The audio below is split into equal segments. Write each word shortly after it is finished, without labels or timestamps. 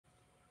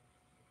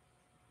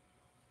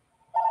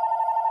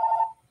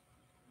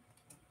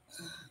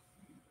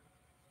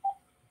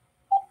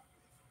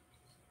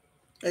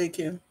Hey,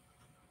 Kim.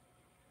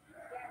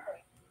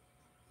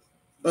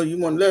 Oh, you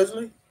want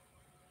Leslie?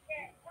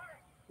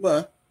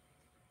 What?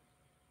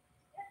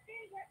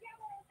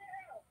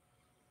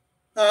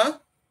 Huh?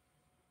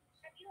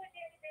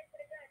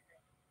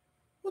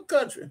 What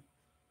country?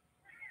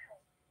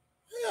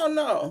 Hell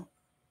no.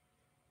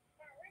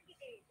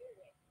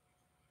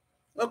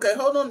 Okay,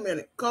 hold on a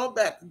minute. Call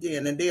back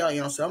again, and they are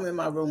answer. I'm in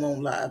my room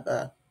on live.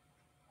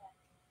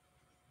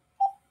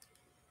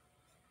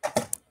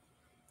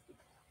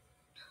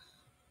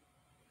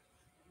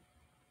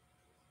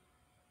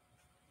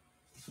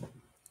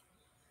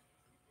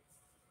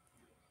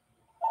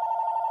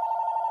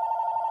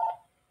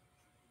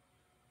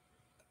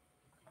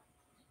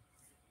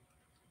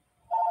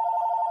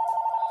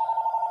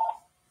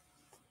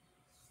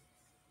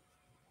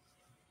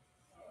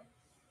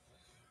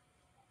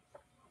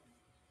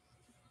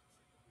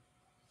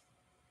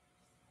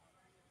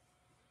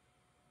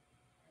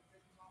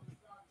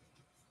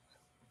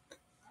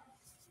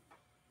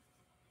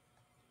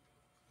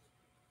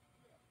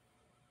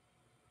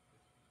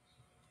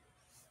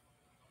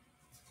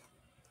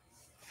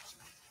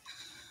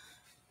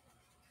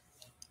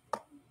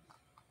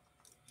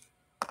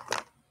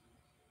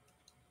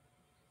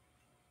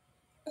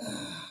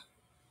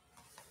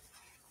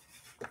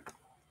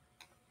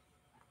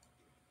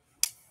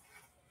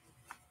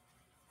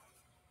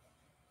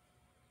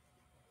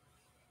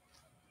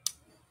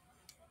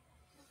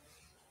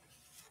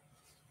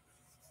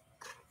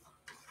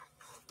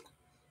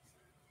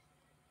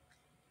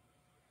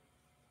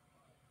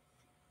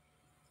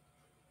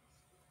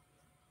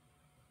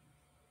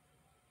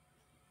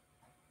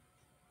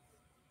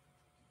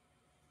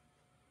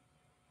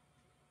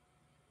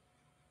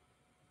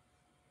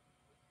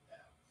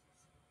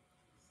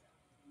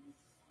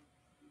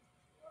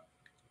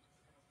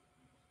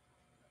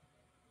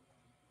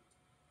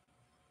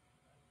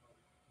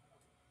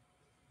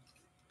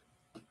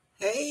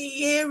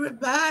 Hey,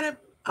 everybody.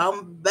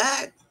 I'm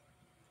back.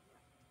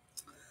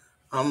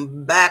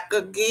 I'm back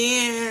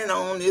again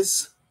on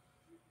this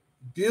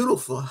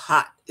beautiful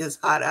hot. It's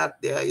hot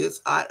out there. It's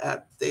hot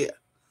out there.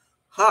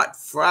 Hot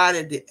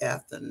Friday the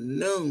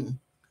afternoon.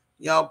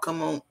 Y'all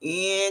come on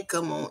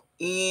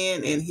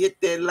in and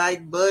hit that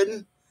like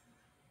button.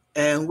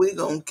 And we're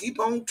going to keep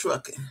on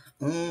trucking.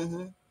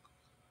 We're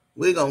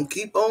going to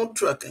keep on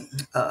trucking.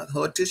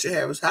 Horticia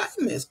Harris, hi,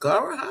 Miss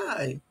Cara,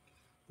 hi.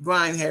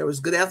 Brian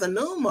Harris, good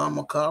afternoon,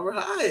 Mama Cara,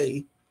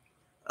 hi.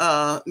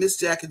 Miss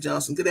Jackie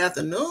Johnson, good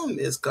afternoon,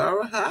 Miss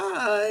Cara,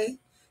 hi.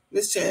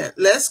 Miss Chan,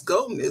 let's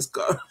go, Miss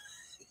Cara.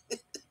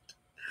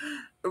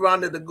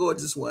 Rhonda the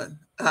gorgeous one,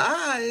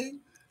 hi.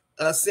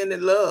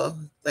 Sending love,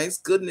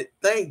 thank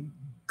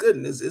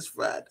goodness it's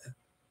Friday.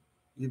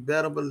 You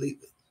better believe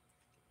it.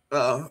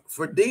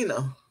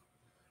 Ferdina,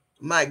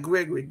 Mike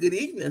Gregory, good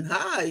evening,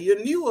 hi.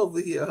 You're new over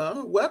here,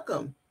 huh?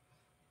 Welcome.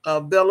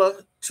 Bella,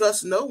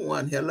 trust no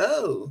one,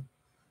 hello.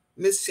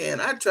 Miss Chan,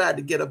 I tried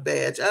to get a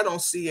badge. I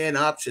don't see an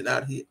option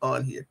out here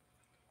on here.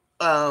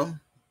 Um,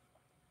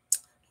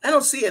 I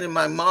don't see any of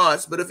my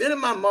mods, but if any of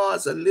my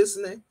mods are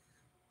listening,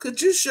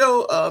 could you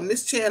show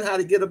Miss Chan how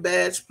to get a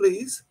badge,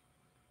 please?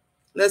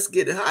 Let's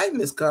get it. Hi,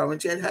 Miss Carmen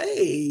Chan.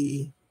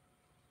 Hey.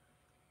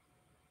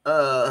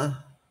 Uh,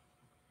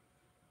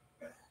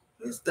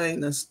 this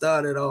thing done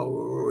started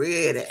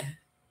already.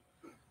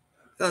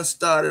 Done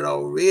started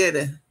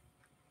already.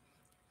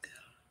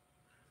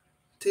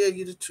 Tell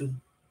you the truth.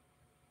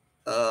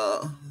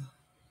 Uh,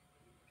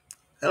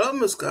 hello,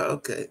 Miss Carmen.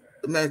 Okay.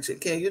 Imagine,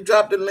 can you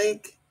drop the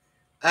link?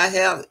 I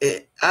have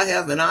it. I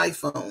have an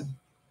iPhone.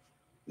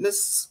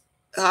 Miss,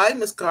 hi,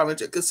 Miss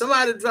Carpenter. Could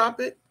somebody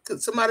drop it?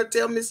 Could somebody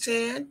tell Miss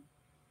Chan?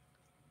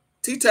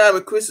 Tea time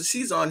with Krista.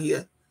 She's on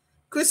here.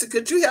 Krista,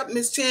 could you help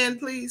Miss Chan,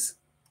 please?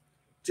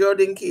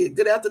 Jordan Kidd.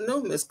 Good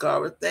afternoon, Miss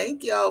Carver.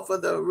 Thank y'all for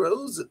the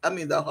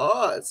the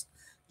hearts.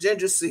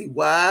 Ginger C.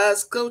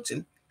 Wise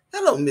coaching.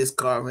 Hello, Miss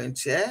Carver in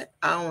chat.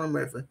 I don't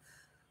remember.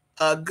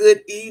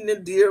 Good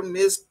evening, dear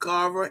Miss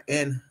Carver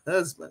and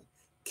husband.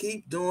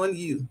 Keep doing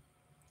you.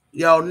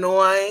 Y'all know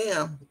I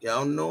am.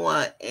 Y'all know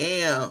I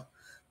am.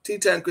 Tea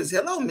time, Chris.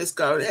 Hello, Miss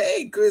Carter.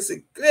 Hey,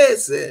 Chrissy.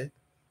 Chrissy.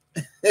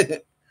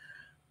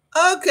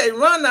 Okay,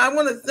 Rhonda, I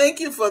want to thank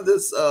you for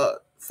this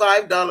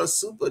 $5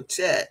 super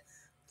chat.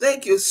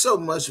 Thank you so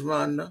much,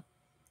 Rhonda.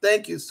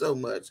 Thank you so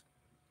much.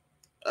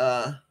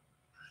 Uh,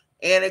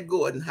 Anna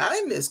Gordon.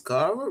 Hi, Miss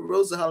Carver.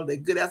 Rosa Holiday.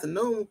 Good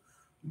afternoon.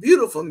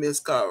 Beautiful Miss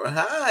Carver.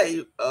 Hi,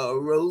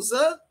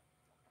 Rosa.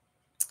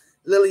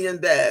 Lillian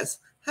Bass.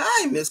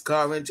 Hi, Miss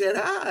Carver and Jet.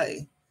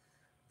 Hi.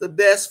 The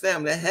best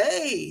family.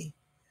 Hey.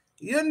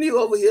 You're new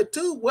over here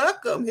too.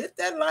 Welcome. Hit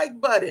that like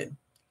button.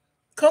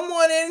 Come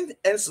on in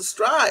and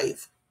subscribe.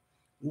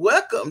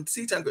 Welcome.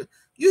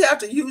 You have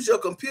to use your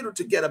computer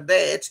to get a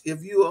badge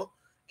if you're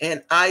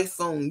an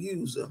iPhone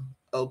user.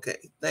 Okay.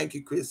 Thank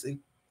you, Chrissy.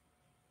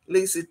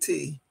 Lisa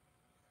T.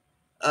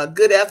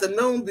 Good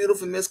afternoon,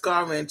 beautiful Miss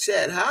Carver in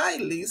chat. Hi,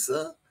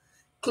 Lisa.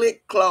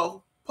 Click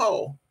Claw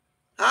Paul.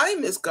 Hi,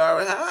 Miss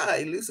Carver.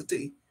 Hi, Lisa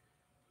T.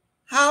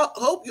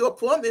 Hope your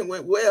appointment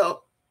went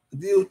well.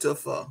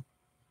 Beautiful.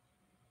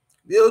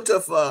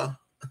 Beautiful.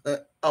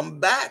 I'm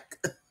back.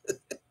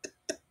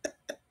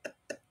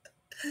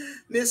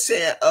 Miss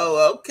Shan,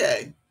 oh,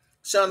 okay.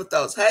 Shonda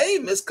thoughts, hey,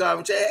 Miss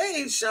Carpenter,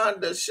 hey,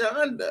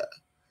 Shonda.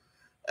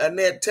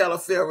 Annette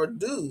Telefarah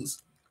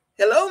Dues.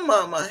 Hello,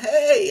 Mama.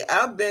 Hey,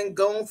 I've been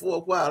gone for a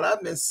while.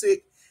 I've been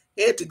sick.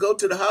 Had to go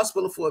to the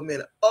hospital for a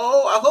minute.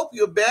 Oh, I hope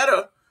you're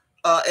better,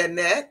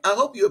 Annette. I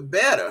hope you're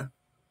better.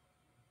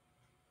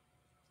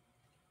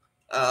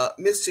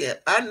 Miss Chan,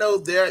 I know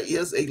there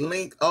is a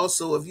link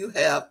also if you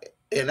have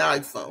an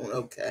iPhone.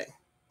 Okay.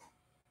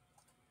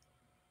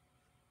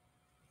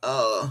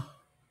 Uh,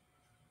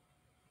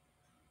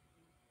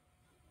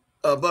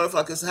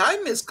 Butterfly says, hi,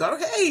 Miss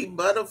Carter. Hey,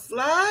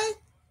 Butterfly.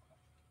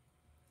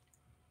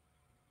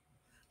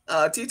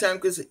 Tea Time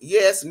Chris,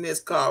 yes, Miss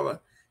Carter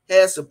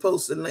has to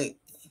post the link.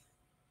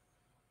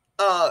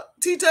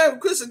 Tea Time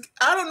Chris,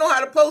 I don't know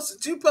how to post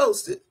it. You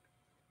post it.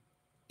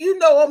 You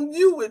know I'm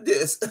new with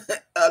this.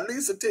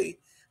 Lisa T.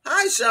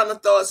 Hi,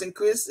 Shauna Thoughts and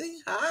Chrissy.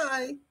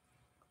 Hi.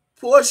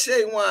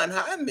 Porsche Wine.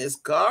 Hi, Miss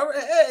Carter.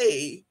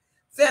 Hey.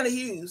 Fanny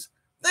Hughes.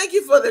 Thank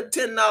you for the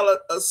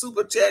 $10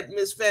 super chat,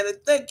 Miss Fanny.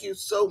 Thank you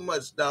so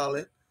much,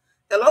 darling.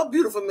 Hello,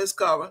 beautiful Miss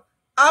Carter.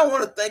 I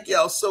want to thank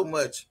y'all so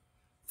much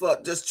for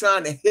just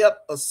trying to help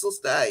a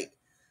sister out.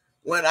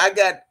 When I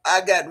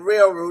got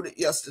railroaded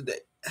yesterday.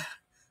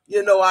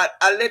 You know, I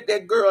let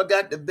that girl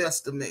got the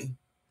best of me.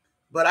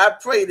 But I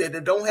pray that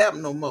it don't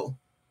happen no more.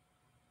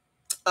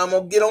 I'm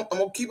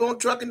gonna keep on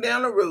trucking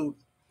down the road.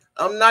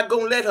 I'm not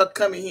gonna let her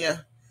come in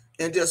here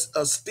and just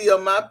steal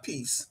my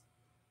peace,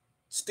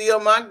 steal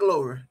my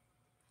glory.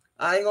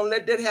 I ain't gonna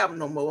let that happen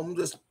no more. I'm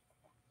just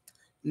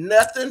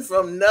nothing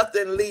from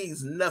nothing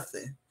leaves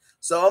nothing.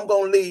 So I'm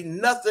gonna leave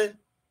nothing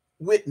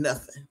with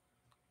nothing,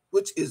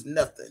 which is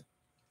nothing.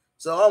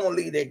 So I'm gonna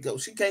leave that go.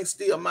 She can't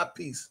steal my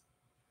peace.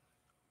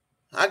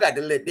 I got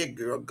to let that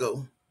girl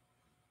go.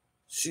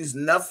 She's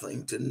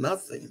nothing to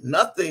nothing.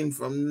 Nothing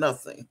from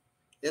nothing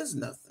is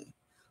nothing.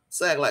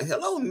 Sag like,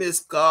 hello,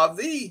 Miss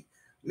Carvey,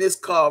 Miss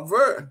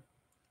Carver.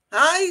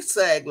 Hi,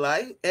 Sag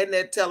like, and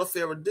that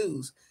Telefarah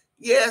Dues.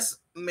 Yes,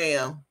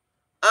 ma'am.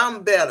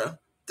 I'm better.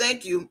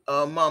 Thank you,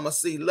 Mama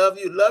C. Love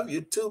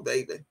you too,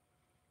 baby.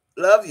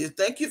 Love you.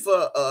 Thank you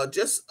for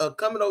just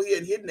coming over here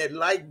and hitting that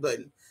like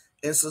button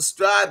and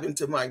subscribing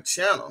to my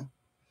channel.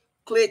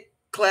 Click,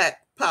 clack,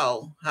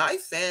 pow. Hi,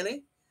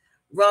 Fanny.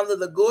 Rhonda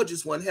the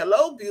Gorgeous One.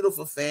 Hello,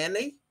 beautiful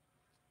Fanny.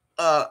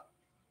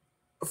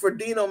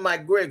 Ferdino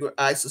McGregor,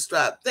 I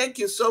subscribe. Thank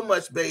you so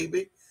much,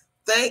 baby.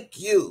 Thank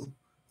you.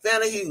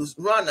 Fanny Hughes.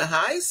 Rhonda,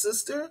 hi,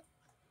 sister.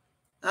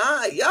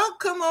 Hi, y'all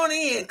come on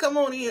in. Come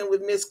on in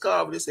with Miss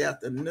Carver this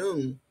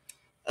afternoon.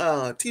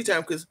 Tea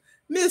time, because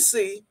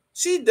Missy,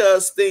 she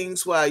does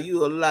things while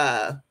you're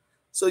alive.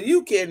 So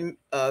you can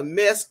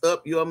mess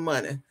up your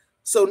money.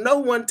 So no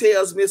one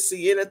tells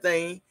Missy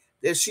anything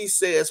that she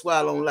says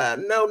while on live.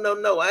 No.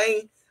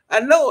 I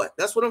know it.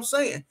 That's what I'm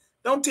saying.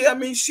 Don't tell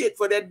me shit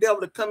for that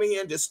devil to come in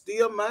here and just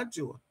steal my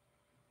joy.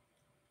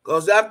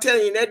 Because I'm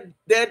telling you,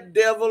 that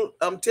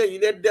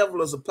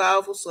devil is a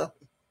powerful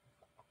something.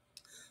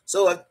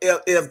 So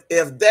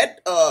if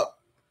that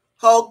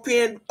hog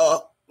pen I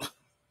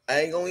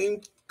ain't gonna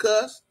even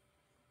cuss.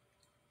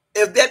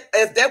 If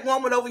that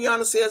woman over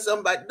yonder says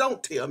something about,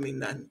 don't tell me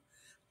nothing.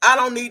 I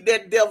don't need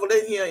that devil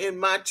in here in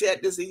my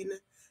chat this evening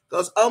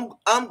because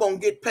I'm gonna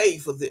get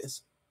paid for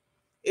this.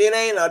 It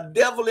ain't a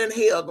devil in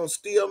hell gonna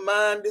steal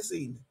mine this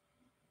evening.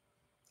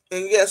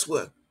 And guess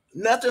what?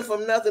 Nothing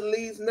from nothing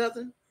leaves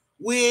nothing.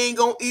 We ain't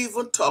gonna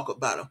even talk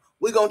about them.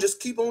 We're gonna just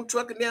keep on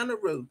trucking down the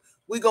road.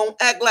 We're gonna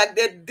act like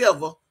that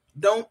devil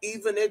don't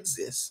even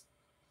exist.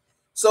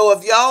 So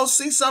if y'all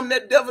see something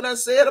that devil done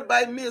said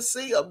about me,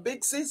 C, a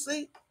big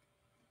CC,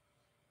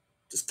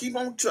 just keep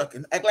on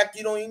trucking. Act like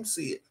you don't even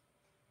see it.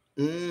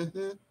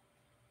 Mm-hmm.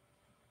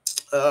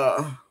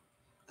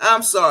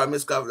 I'm sorry,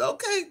 Miss Carver.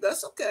 Okay,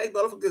 that's okay.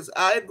 But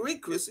I agree,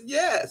 Chrissy.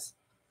 Yes.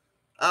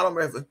 I don't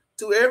remember.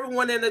 To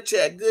everyone in the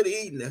chat, good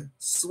evening.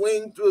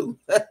 Swing through.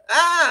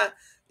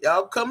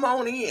 Y'all come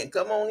on in.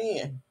 Come on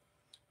in.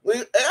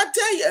 I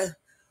tell you,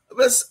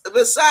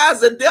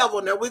 besides the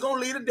devil, now we're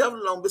going to leave the devil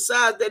alone.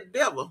 Besides that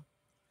devil,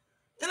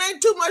 it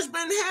ain't too much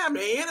been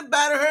happening.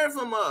 Anybody heard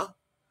from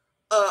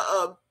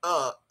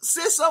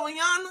sis over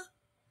yonder?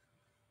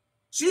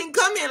 She didn't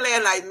come in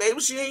last night.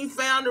 Maybe she ain't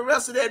found the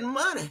rest of that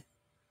money.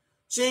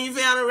 She ain't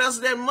found the rest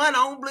of that money.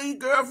 I don't believe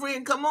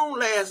girlfriend come on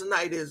last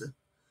night, is it?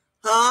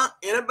 Huh?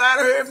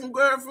 Anybody heard from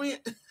girlfriend?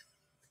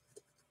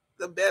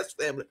 The best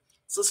family.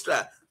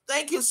 Subscribe.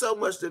 Thank you so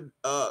much to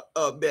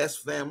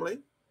best family.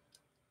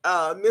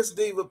 Miss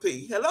Diva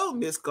P. Hello,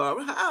 Miss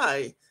Carver.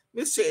 Hi.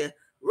 Miss Chan.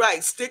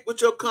 Right. Stick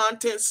with your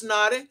content,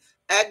 snotty.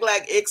 Act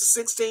like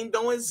X16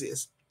 don't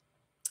exist.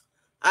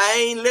 I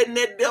ain't letting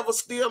that devil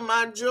steal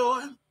my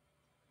joy.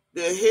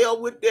 The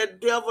hell with that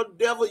devil.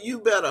 Devil, you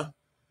better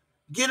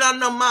get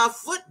under my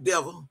foot,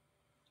 devil.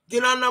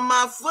 Get under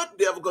my foot,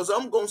 devil, because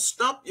I'm going to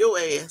stomp your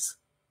ass.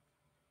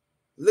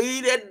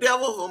 Leave that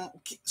devil from,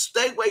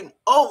 stay away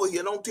over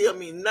here. Don't tell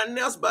me nothing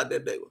else about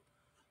that devil.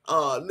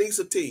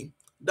 Lisa T.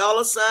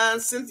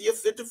 $CYNTHIA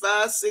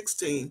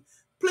 5516.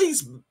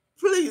 Please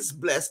Please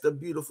bless the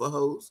beautiful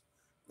host.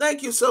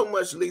 Thank you so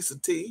much, Lisa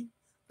T.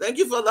 Thank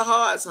you for the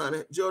hearts,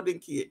 honey, Jordan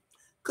Kid.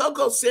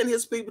 Coco sent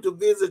his people to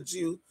visit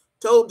you,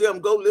 told them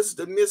go listen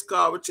to Miss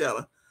Carver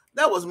channel.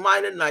 That was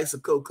mighty nice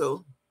of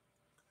Coco.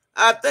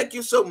 I thank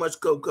you so much,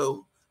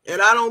 Coco.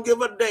 And I don't give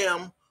a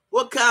damn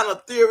what kind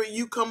of theory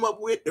you come up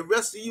with, the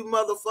rest of you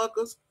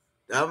motherfuckers.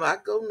 I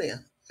might go now.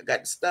 I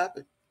got to stop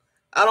it.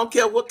 I don't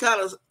care what kind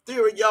of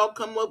theory y'all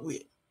come up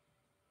with.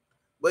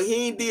 But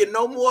he ain't did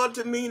no more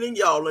to me than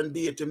y'all done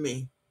did to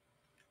me.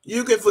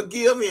 You can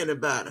forgive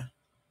anybody,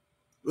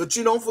 but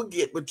you don't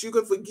forget, but you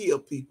can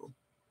forgive people.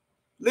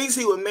 At least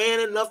he was man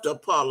enough to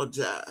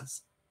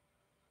apologize.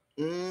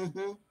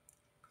 Mm-hmm.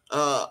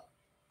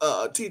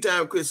 Tea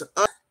time, Chris.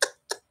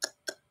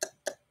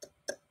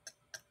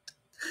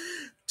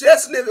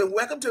 Just living.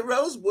 Welcome to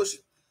Rose Bush.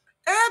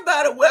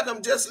 Everybody,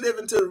 welcome. Just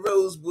living to the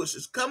Rose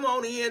Bushes. Come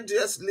on in,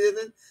 just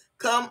living.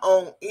 Come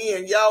on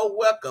in, y'all.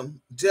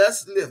 Welcome,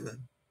 just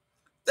living.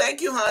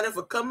 Thank you, honey,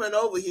 for coming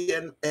over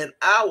here and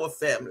our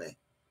family.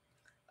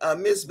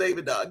 Miss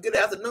Baby Dog. Good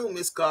afternoon,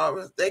 Miss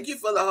Carver. Thank you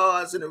for the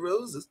hearts and the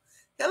roses.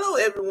 Hello,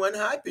 everyone.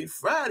 Happy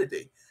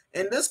Friday.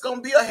 And this going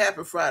to be a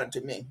happy Friday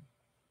to me.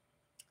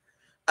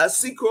 I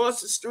see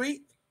across the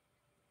street,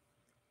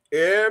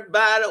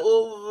 everybody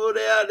over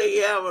there, they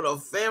having a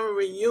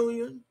family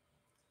reunion.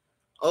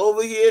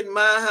 Over here in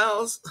my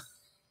house,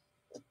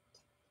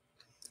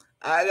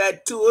 I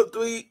got 2 or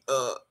 3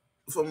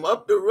 from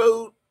up the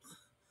road,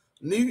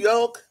 New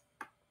York.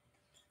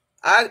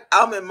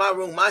 I'm in my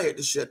room. I had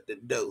to shut the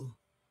door.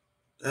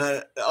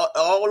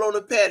 All on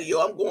the patio.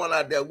 I'm going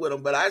out there with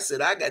them, but I said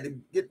I got to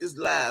get this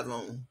live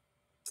on.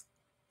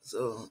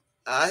 So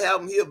I have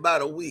them here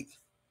about a week.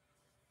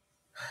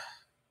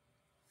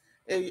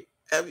 And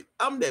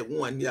I'm that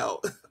one,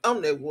 y'all.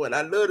 I'm that one.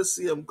 I love to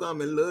see them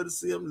come and love to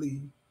see them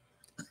leave.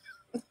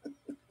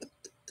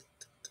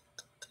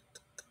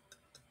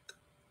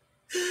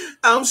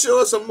 I'm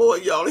sure some more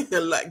of y'all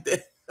here like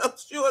that. I'm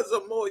sure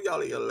some more of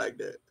y'all here like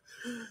that.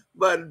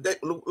 But as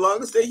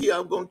long as they're here,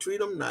 I'm going to treat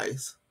them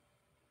nice.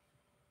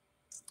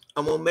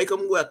 I'm going to make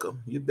them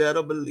welcome. You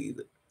better believe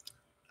it.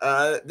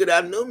 Good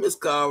afternoon, Miss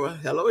Carver.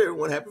 Hello,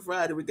 everyone. Happy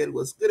Friday. We get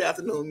what's good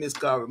afternoon, Miss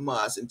Carver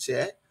Mars in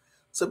chat.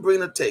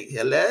 Sabrina Tate.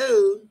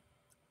 Hello.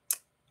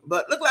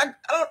 But look like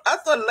I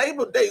thought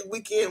Labor Day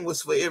weekend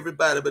was for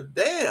everybody, but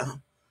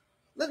damn,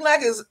 look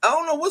like I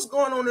don't know what's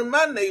going on in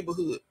my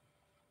neighborhood.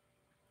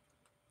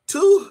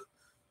 Two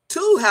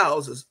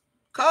houses,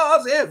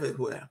 cars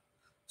everywhere,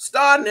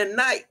 starting at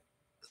night,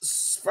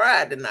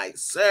 Friday night,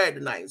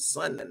 Saturday night,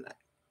 Sunday night.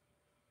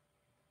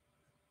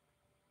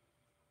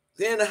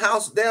 Then the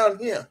house down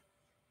here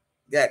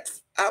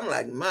I'm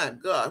like, my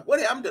God, what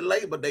happened to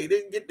Labor Day? They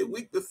didn't get the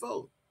week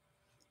before.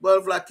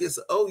 But like it's,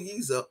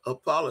 he's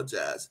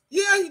apologized.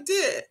 Yeah, he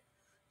did.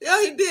 Yeah,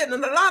 he did.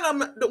 And a lot of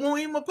them won't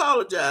even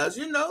apologize,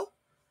 you know.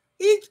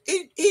 He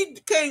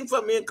came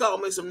for me and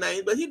called me some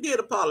names, but he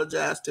did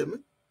apologize to me.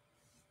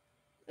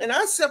 And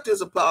I accept his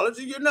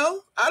apology, you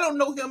know. I don't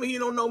know him and he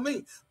don't know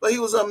me. But he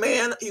was a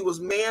man. He was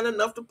man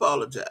enough to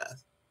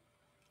apologize.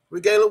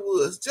 Regala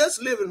Woods,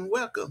 just living,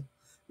 welcome.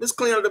 Miss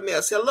Cleaner the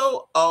Mess,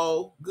 hello,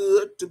 all.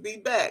 Good to be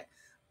back.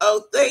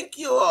 Oh, thank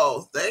you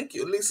all. Thank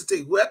you. Lisa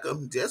T,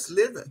 welcome. Just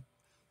living.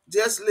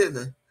 Just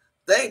living.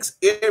 Thanks,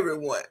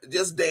 everyone.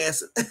 Just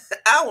dancing.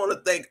 I want to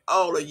thank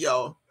all of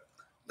y'all.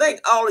 Thank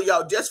all of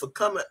y'all just for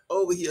coming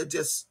over here,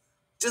 just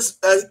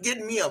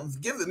giving me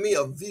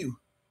a view.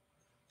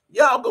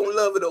 Y'all gonna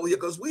love it over here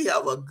because we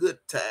have a good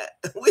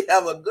time. We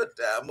have a good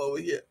time over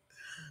here.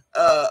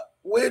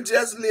 We're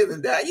just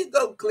living. There you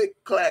go,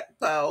 click, clack,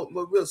 pow,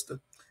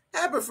 Marista.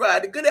 Happy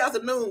Friday. Good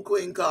afternoon,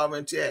 Queen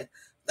Carmen chat.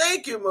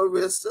 Thank you,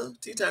 Marista.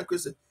 Tea time,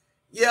 Kristen.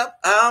 Yep,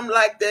 I'm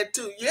like that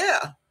too.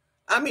 Yeah.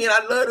 I mean, I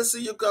love to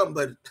see you come,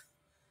 but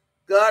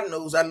God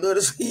knows I love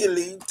to see you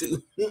leave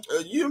too.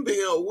 You've been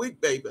here a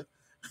week, baby.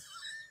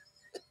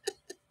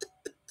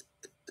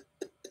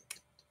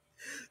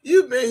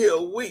 You've been here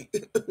a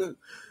week.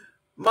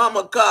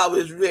 Mama Carver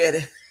is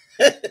ready.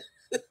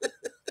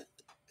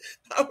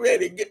 I'm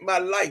ready to get my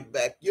life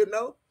back, you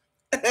know?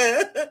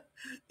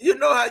 You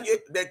know how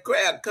that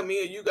crowd come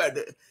in, you got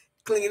to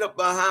clean up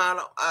behind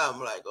them. I'm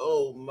like,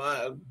 oh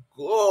my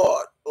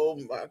God. Oh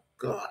my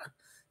God.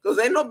 Because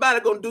ain't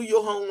nobody going to do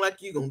your home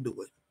like you going to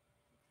do it.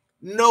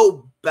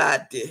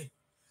 Nobody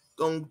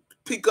going to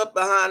pick up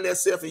behind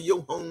themselves in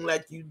your home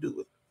like you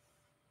do it.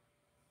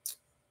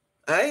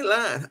 I ain't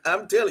lying.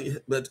 I'm telling you.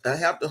 But I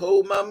have to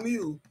hold my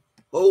mule.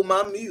 Hold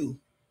my mule.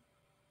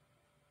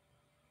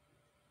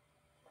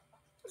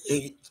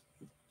 And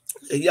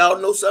y'all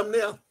know something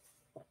else?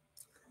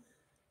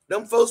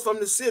 Them folks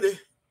from the city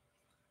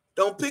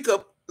don't pick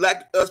up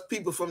like us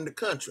people from the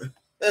country.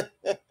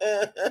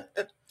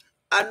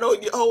 I know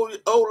a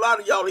whole lot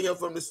of y'all here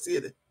from the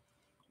city.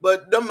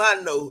 But them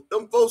I know.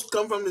 Them folks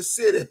come from the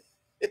city.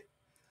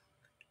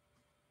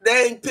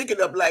 They ain't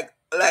picking up like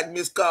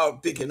Miss Carl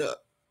picking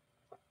up.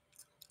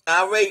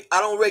 I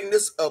don't reckon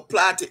this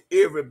apply to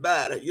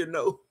everybody, you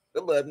know.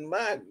 But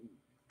my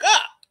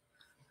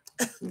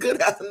God.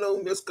 Good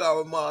afternoon, Miss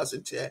Carl Mars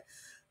in chat.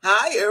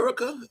 Hi,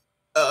 Erica.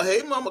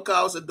 Hey, Mama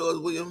calls the doors,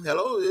 William.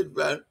 Hello,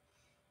 everybody.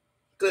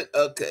 Good.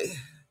 Okay.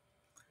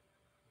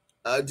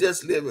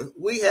 Just living.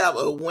 We have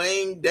a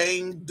Wang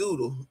Dang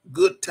Doodle.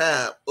 Good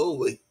time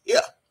over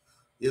here.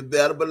 You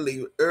better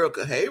believe it.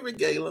 Erica, hey,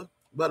 Regala.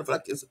 Butterfly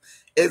kiss.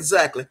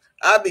 Exactly.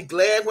 I'll be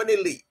glad when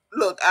they leave.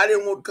 Look, I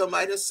didn't want to come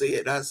out and say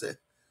it. I said,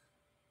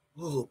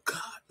 oh,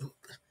 God. Oh,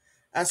 God.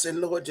 I said,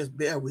 Lord, just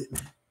bear with me.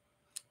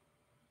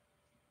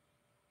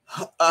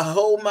 I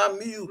hold my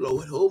mule,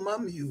 Lord. Hold my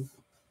mule.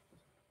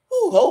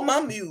 Ooh, hold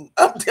my mule.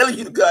 I'm telling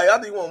you, the guy, I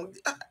be wanting.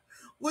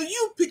 Will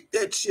you pick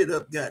that shit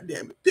up,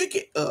 goddamn it? Pick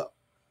it up.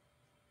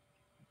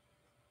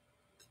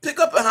 Pick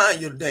up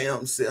behind your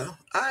damn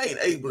self. I ain't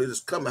able to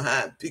just come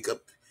behind and pick up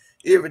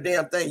every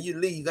damn thing you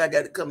leave. I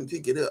got to come and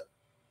pick it up.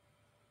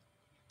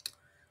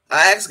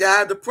 I asked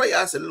God to pray.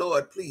 I said,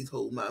 Lord, please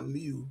hold my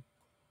mule.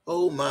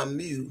 Hold my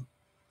mule.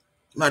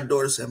 My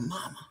daughter said,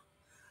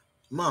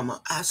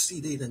 Mama, I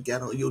see they done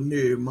got on your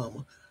nerve,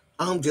 Mama.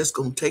 I'm just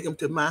going to take them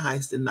to my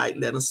house tonight,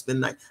 let them spend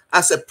the night.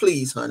 I said,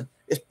 please, honey.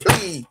 It's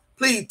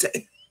please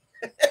take.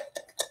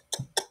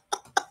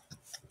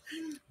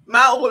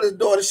 My oldest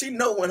daughter, she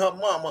know when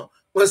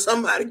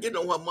somebody get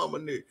on her mama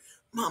nerve.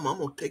 Mama, I'm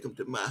going to take them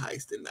to my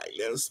house tonight,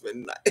 let them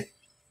spend the night.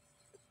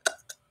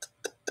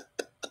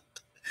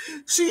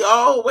 She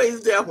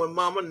always there when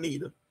Mama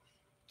need her.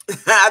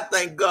 I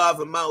thank God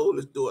for my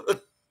oldest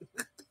daughter.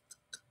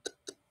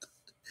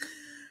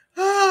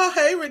 Oh,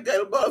 hey,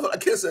 Regala Butterfly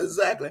Kisser,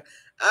 exactly.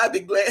 I'd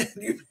be glad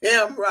you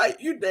damn right.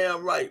 You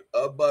damn right,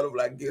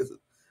 Butterfly Kisser.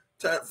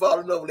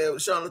 Falling over there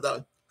with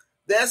Charlotte.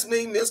 That's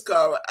me, Miss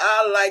Carver.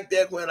 I like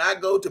that when I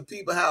go to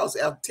people's house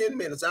after 10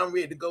 minutes, I'm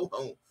ready to go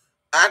home.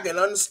 I can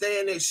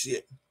understand that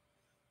shit.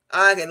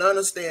 I can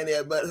understand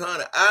that, but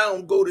honey, I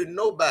don't go to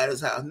nobody's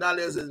house. Not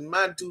as it's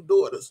my two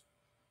daughters.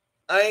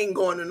 I ain't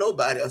going to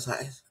nobody's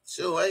house.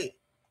 Sure ain't.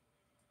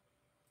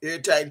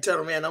 Every time you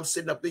tell man, I'm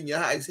sitting up in your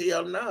house.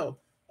 Hell no.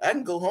 I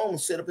can go home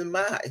and sit up in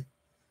my house.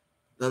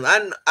 And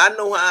I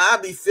know how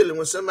I be feeling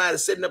when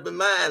somebody's sitting up in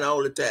mine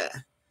all the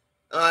time.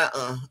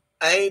 I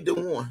ain't the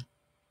one.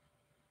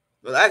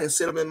 But I can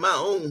sit up in my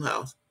own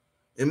house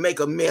and make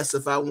a mess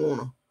if I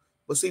want to.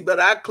 But see, but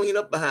I clean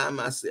up behind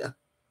myself.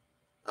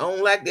 I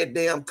don't like that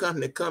damn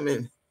company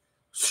coming.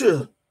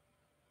 Sure.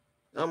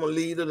 I'm going to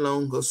leave it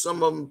alone because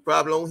some of them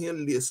probably on here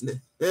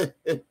listening.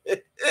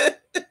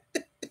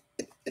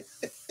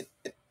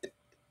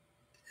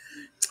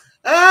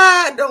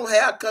 I don't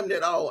have company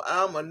at all.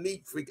 I'm a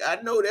neat freak.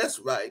 I know that's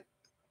right.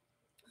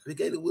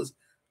 Because it was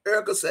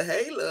Erica said,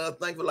 hey, love,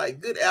 thankful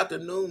like good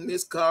afternoon,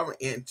 Miss Carver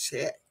in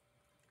chat.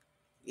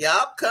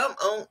 Y'all come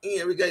on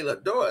in.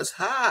 Regala Doris.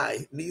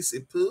 Hi,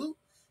 Niecy Pooh.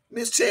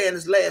 Miss Chan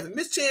is laughing.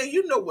 Miss Chan,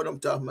 you know what I'm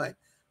talking about.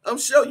 I'm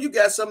sure you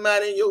got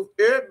somebody in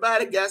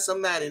everybody got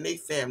somebody in their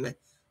family.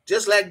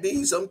 Just like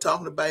these I'm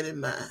talking about in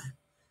mine.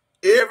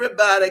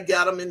 Everybody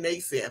got them in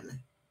their family.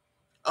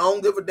 I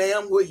don't give a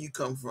damn where you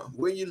come from,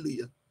 where you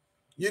live.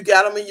 You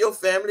got them in your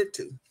family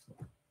too.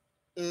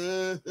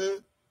 Mm-hmm.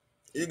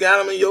 You got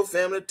them in your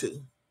family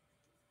too.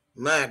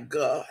 My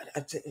God, I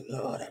tell you,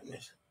 Lord, I miss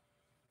it.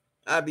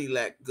 I be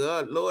like,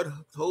 God, Lord,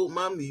 hold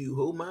my mule,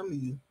 hold my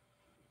mule.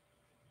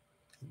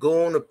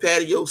 Go on the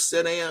patio,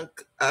 sit down.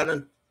 I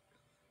done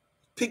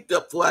picked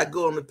up before I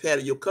go on the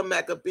patio. Come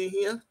back up in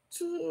here.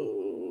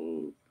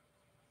 Ooh,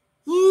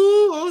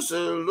 I said,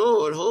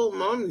 Lord, hold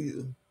my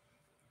mule.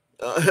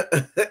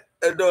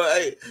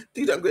 Hey,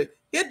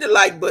 hit the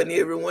like button,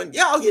 everyone.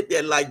 Y'all hit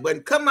that like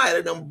button. Come out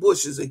of them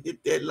bushes and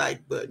hit that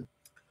like button.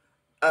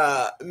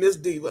 Miss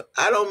Diva,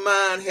 I don't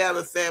mind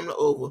having family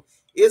over.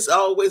 It's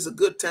always a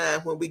good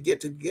time when we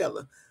get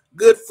together.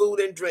 Good food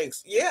and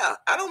drinks. Yeah,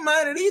 I don't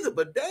mind it either,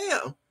 but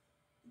damn,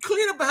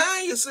 clean up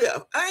behind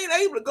yourself. I ain't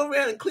able to go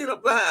around and clean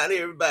up behind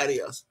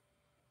everybody else.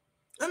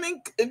 I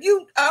mean,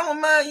 I don't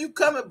mind you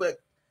coming,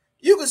 but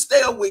you can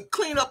stay away,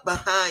 clean up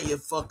behind your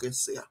fucking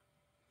self.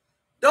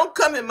 Don't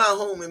come in my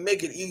home and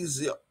make it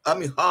easier.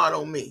 Hard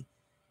on me.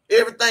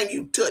 Everything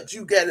you touch,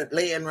 you got it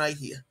laying right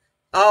here.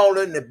 All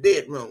in the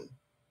bedroom.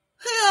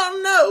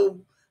 Hell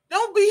no.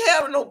 Don't be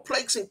having no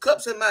plates and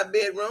cups in my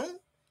bedroom.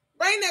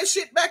 Bring that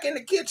shit back in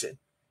the kitchen.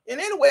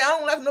 And anyway, I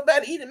don't like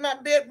nobody eat in my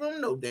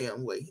bedroom no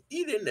damn way.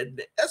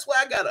 That's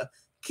why I got a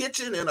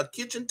kitchen and a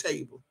kitchen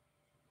table.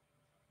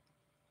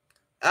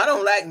 I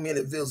don't like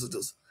many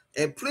visitors.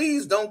 And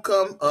please don't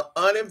come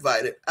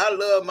uninvited. I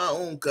love my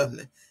own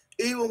company.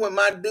 Even when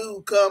my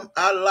dude come,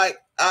 I like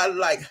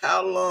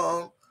how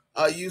long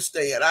are you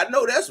staying? I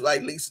know that's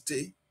right, Lisa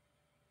T.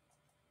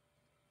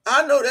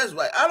 I know that's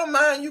right. I don't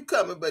mind you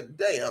coming, but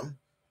damn,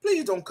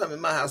 please don't come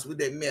in my house with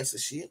that mess of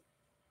shit.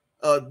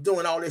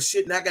 Doing all this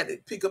shit, and I got to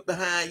pick up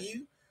behind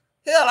you.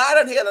 Hell,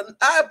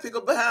 I pick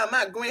up behind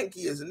my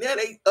grandkids, and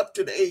they up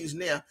to the age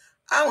now.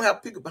 I don't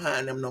have to pick up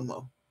behind them no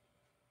more.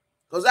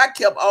 Because I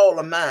kept all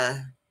of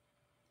mine.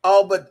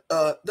 All but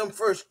them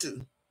first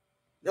two.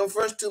 Them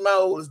first two, my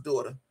oldest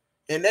daughter.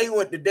 And they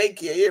went to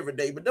daycare every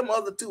day. But them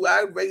other two,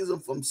 I raised them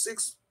from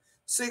six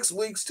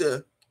weeks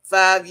to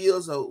 5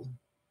 years old.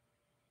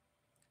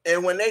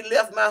 And when they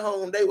left my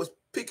home, they was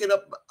picking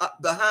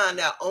up behind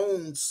their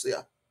own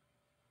self.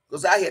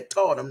 because I had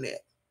taught them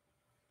that.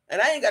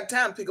 And I ain't got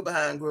time to pick up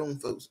behind grown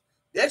folks.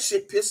 That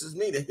shit pisses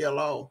me the hell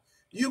off.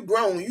 You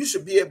grown, you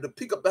should be able to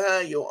pick up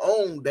behind your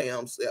own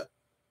damn self.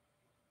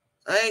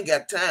 I ain't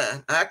got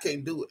time. I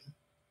can't do it.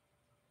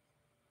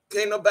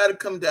 Can't nobody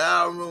come to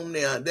our room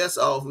now. That's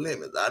off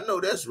limits. I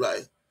know that's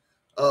right.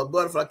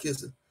 Butterfly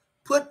kisses.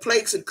 Put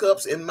plates and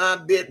cups in my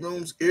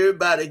bedrooms.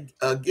 Everybody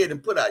getting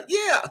put out.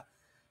 Yeah,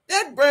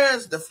 that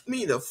burns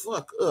me the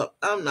fuck up.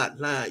 I'm not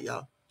lying,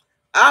 y'all.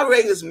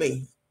 Outrages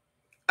me.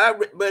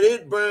 But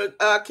it burns.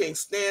 I can't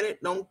stand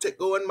it. Don't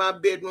go in my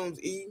bedrooms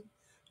eating.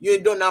 You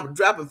ain't doing nothing but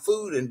dropping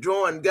food and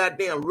drawing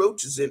goddamn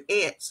roaches and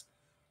ants.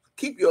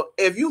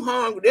 If you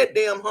hungry, that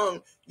damn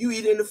hungry, you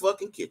eat in the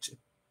fucking kitchen.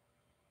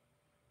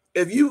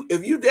 If you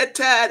that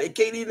tired and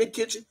can't eat in the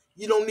kitchen,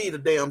 you don't need a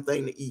damn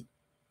thing to eat.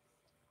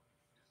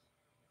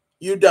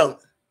 You don't.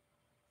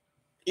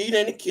 Eat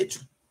in the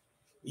kitchen.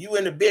 You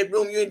in the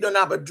bedroom, you ain't doing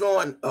nothing but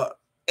drawing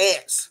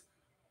ants.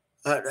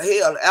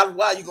 Hell,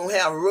 otherwise you gonna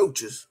have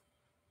roaches.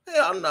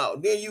 Hell no.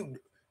 Then you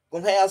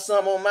gonna have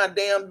some on my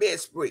damn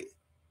bedspread.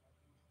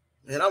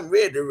 And I'm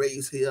ready to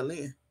raise hell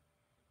in.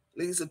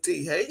 Lisa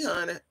T. Hey,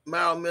 honey.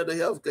 Mild mental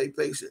health care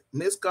patient.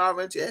 Miss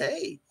Carver,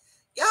 hey.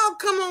 Y'all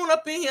come on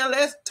up in here.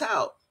 Let's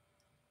talk.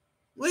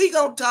 We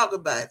gonna talk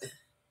about it.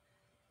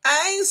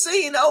 I ain't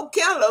seen old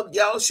Cantaloupe,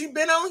 y'all. She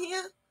been on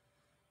here?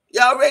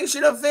 Y'all reckon she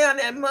done found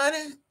that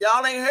money?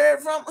 Y'all ain't heard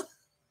from her?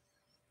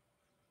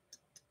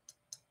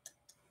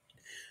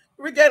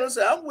 Regardless,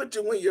 said, I'm with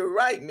you when you're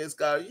right, Miss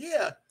Carver.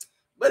 Yeah.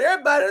 But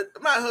everybody,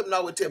 my husband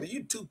always tell me,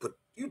 you too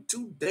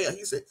damn.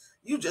 He said,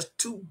 you just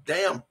too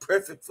damn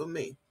perfect for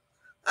me.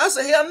 I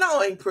said, hell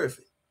no, I ain't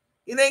perfect.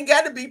 It ain't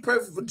got to be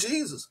perfect for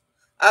Jesus.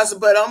 I said,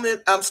 but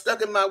I'm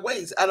stuck in my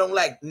ways. I don't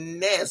like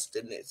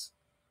nastiness.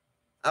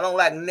 I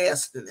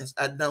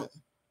don't.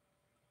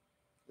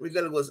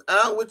 Regardless was,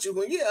 I'm with you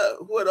when, yeah,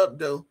 what up,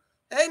 though?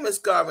 Hey, Miss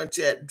Carver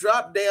chat,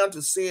 drop down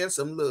to send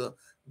some love.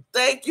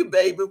 Thank you,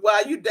 baby.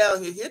 While you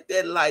down here, hit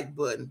that like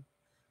button.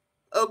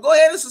 Oh, go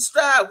ahead and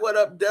subscribe. What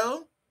up,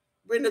 though?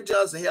 Brenda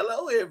Johnson,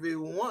 hello,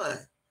 everyone.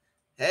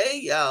 Hey,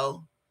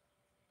 y'all.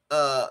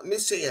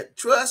 Miss Chan,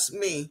 trust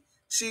me,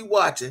 she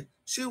watching.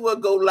 She will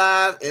go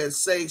live and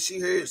say she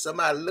heard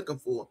somebody looking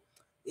for her.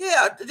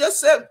 Yeah, just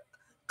say,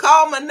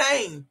 call my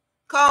name.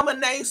 Call my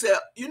name. Say,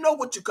 you know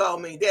what you call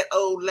me, that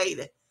old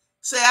lady.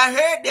 Say, I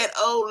heard that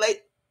old lady.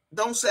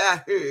 Don't say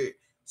I heard.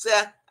 Say,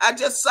 I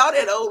just saw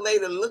that old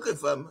lady looking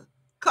for me.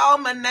 Call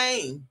my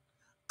name.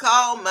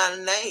 Call my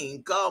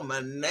name. Call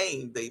my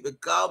name, baby.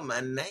 Call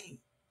my name.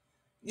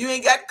 You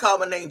ain't got to call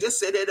my name. Just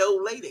say that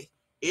old lady.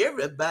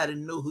 Everybody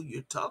know who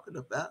you're talking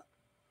about.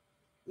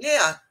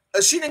 Yeah.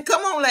 She didn't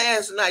come on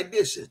last night,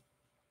 did she?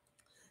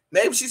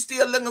 Maybe she's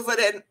still looking for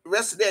that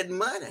rest of that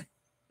money.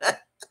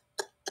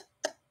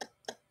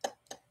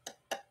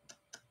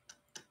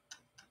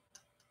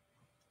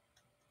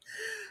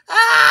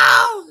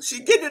 Oh,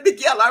 she getting it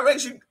together. I reckon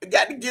she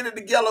got to get it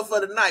together for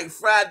the night,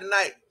 Friday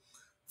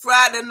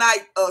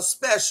night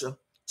special.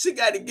 She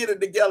got to get it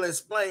together and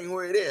explain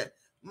where it is.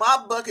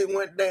 My bucket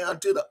went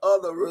down to the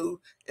other room,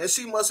 and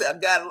she must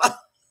have got lost.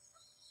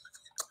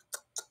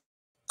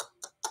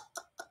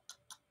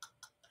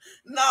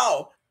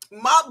 No,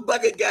 my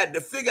bucket got to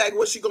figure out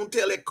what she gonna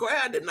tell that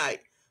crowd tonight.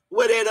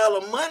 Where that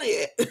other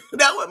money at?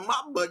 That's what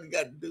my bucket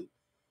got to do.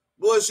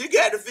 Boy, she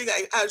got to figure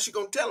out how she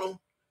gonna tell them.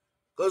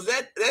 Cause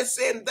that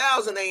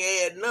 7,000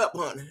 ain't adding up,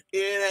 honey.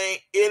 It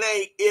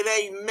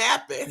ain't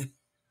mapping.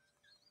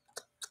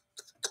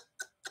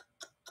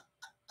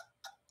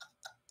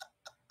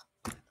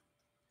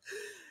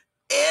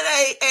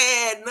 It ain't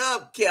adding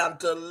up,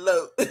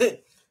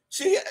 Cantaloupe.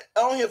 She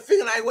on here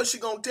figuring out what she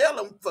gonna tell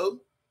them,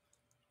 folks.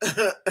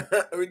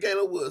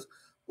 Regala Woods.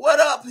 What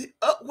up?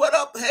 What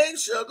up? Hey,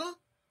 sugar.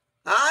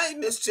 Hi,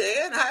 Miss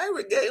Chan. Hi,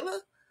 Regala.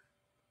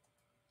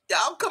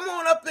 Y'all come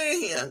on up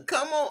in here.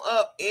 Come on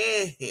up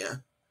in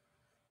here.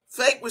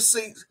 Fake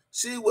receipts.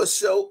 She was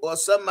show or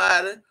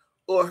somebody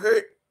or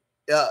hurt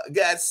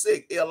got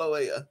sick.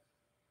 LOL.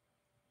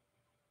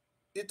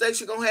 You think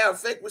she gonna have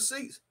fake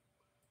receipts?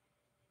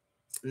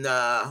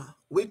 Nah,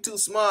 we too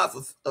smart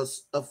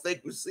for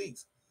fake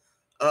receipts.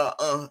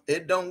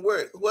 It don't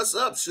work. What's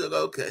up, sugar?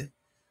 Okay.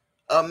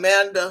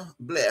 Amanda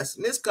Bless.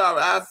 Miss Carver,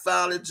 I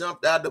finally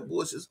jumped out the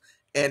bushes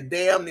and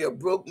damn near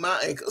broke my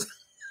ankles.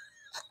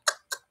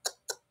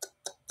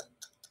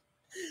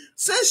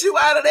 Since you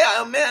out of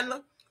there,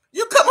 Amanda,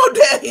 you come on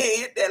down here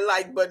and hit that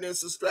like button and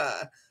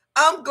subscribe.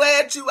 I'm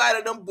glad you out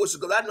of them bushes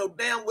because I know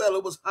damn well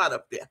it was hot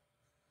up there.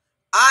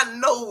 I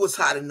know it was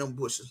hot in them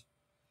bushes.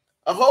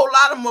 A whole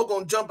lot of them are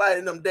going to jump out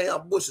of them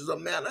damn bushes,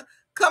 Amanda.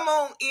 Come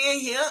on in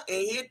here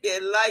and hit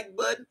that like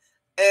button,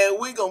 and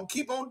we're going to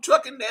keep on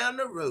trucking down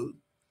the road.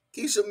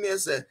 Keisha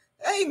Miss said,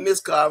 hey,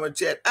 Miss Carver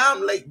chat,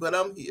 I'm late, but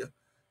I'm here.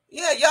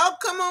 Yeah, y'all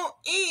come on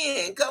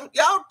in.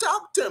 Y'all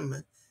talk to me.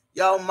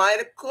 Y'all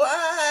mighty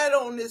quiet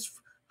on this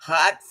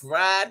hot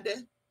Friday.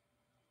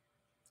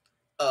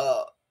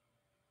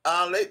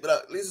 I'm late,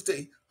 but Lisa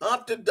T,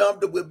 Humpty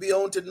Dumpty will be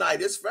on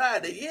tonight. It's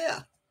Friday,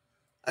 yeah.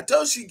 I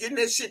told she getting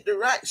that shit to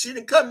right. She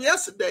didn't come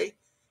yesterday.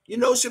 You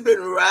know, she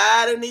been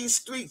riding these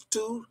streets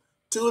two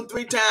and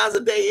three times a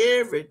day,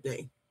 every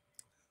day.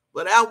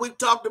 But now we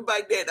talked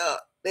about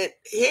that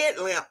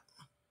headlamp,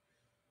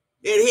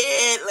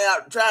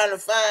 trying to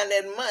find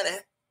that money.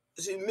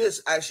 She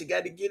missed. She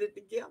got to get it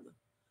together.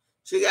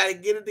 She got to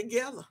get it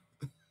together.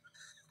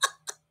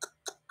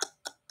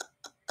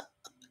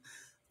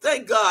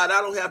 Thank God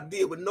I don't have to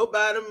deal with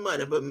nobody's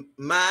money but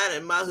mine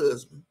and my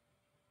husband.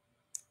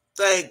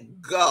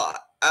 Thank God.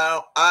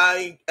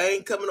 I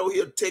ain't coming over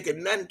here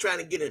taking nothing, trying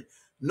to get in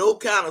no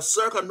kind of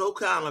circle, no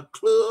kind of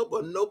club,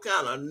 or no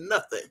kind of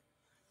nothing.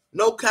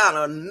 No kind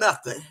of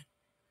nothing.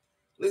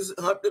 Listen,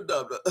 Hunter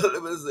Double.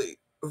 Let me see.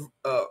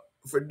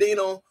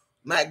 Ferdino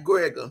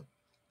McGregor.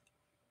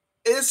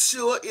 It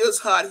sure is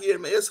hot here,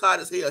 man. It's hot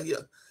as hell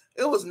here.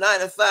 It was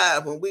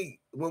 95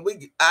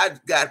 I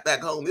got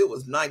back home. It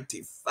was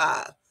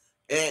 95, and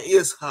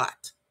it's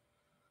hot.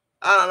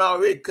 I done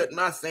already cut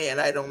my fan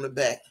right on the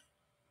back.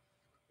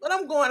 But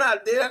I'm going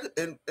out there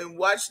and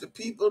watch the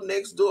people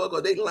next door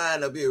because they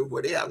line up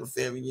everywhere. They have a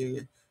family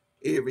reunion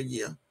every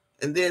year.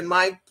 And then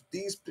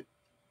these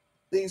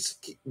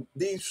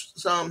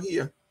some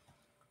here,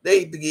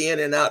 they begin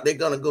and out. They're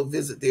gonna go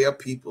visit their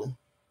people.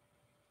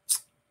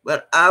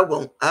 But I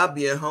won't. I'll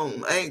be at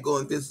home. I ain't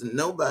going to visit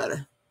nobody.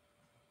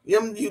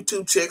 Them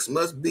YouTube checks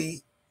must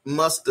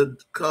have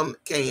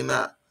came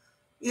out.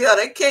 Yeah,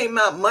 they came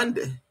out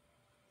Monday.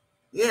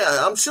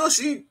 Yeah, I'm sure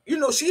she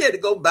had to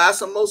go buy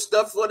some more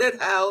stuff for that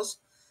house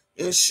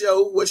and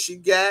show what she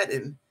got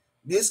and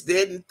this,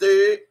 that, and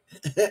third.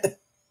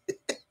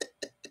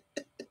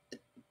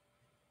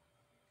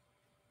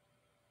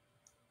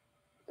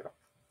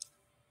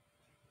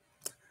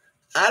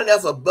 I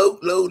left a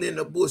boatload in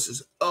the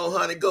bushes. Oh,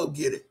 honey, go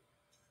get it.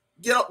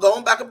 Go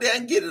on back up there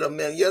and get it,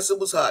 man. Yes, it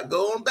was hot.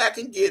 Go on back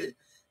and get it.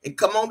 And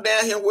come on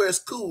down here where it's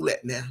cool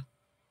at now.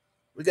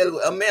 We got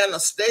Amanda,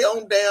 stay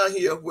on down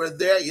here where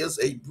there is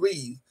a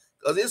breeze.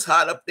 Because it's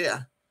hot up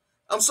there.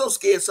 I'm so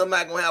scared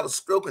somebody gonna have a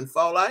stroke and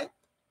fall out.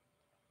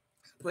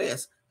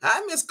 Prince.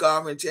 Hi, Miss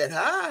Carver and Chat.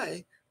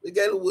 Hi.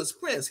 Regala Woods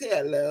Prince.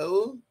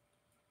 Hello.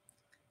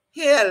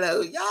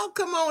 Hello. Y'all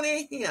come on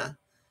in here.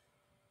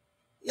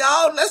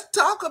 Y'all, let's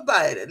talk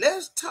about it.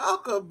 Let's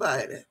talk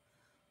about it.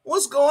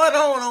 What's going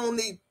on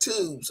these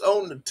tubes,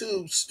 on the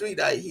tube street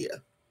out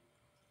here?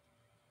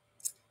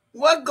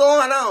 What's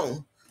going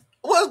on?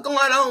 What's going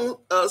on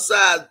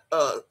outside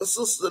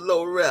Sister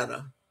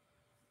Loretta?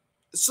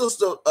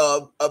 Sister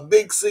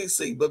Big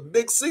CC, but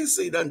Big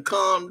CC done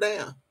calm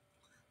down.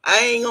 I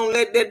ain't gonna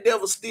let that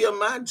devil steal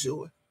my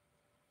joy.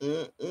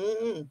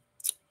 Mm-mm.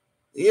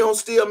 You don't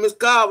steal Miss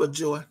Carver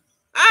joy.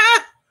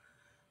 Ah!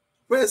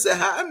 Prince said,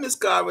 hi, Miss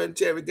Carver and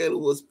Terry Gaylor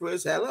was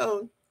Prince.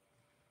 Hello.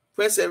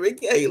 Prince said,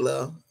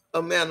 Regala,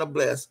 Amanda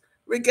Bless.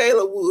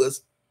 Regala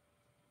Woods,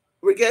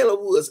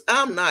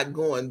 I'm not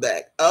going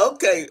back.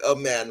 Okay,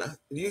 Amanda,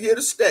 you here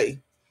to stay.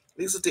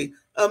 Lisa T.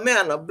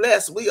 Amanda,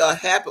 bless. We are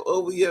happy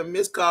over here.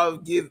 Miss Carver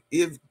give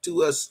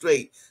to us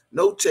straight.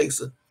 No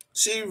chaser.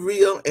 She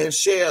real and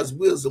shares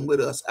wisdom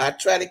with us. I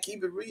try to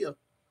keep it real.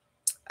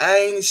 I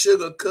ain't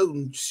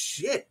sugarcoating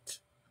shit.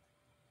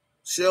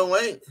 Sure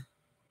ain't.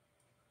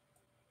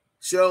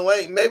 Sure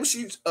ain't.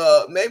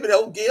 Maybe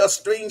they'll get a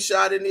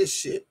screenshot in this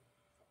shit.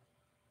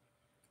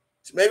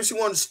 Maybe she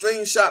wanted to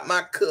screenshot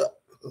my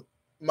cup.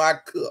 My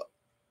cup.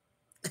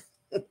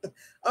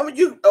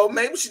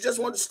 Maybe she just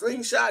wanted to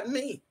screenshot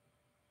me.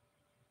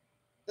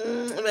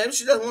 Maybe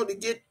she just wanted to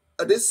get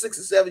this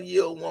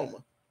 67-year-old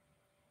woman.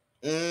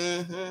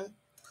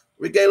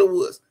 Regala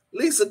Woods.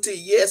 Lisa T,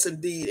 yes,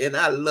 indeed. And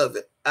I love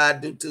it. I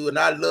do too. And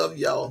I love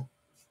y'all.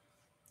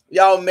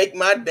 Y'all make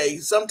my day.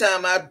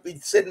 Sometimes I be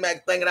sitting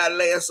back thinking I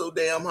laugh so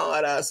damn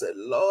hard. I said,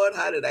 Lord,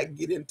 how did I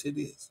get into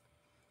this?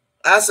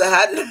 I said,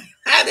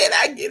 how did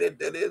I get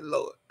into this,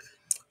 Lord?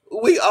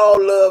 We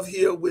all love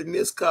here with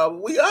Miss Carver.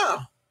 We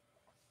are.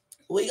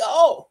 We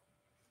all.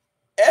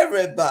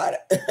 Everybody.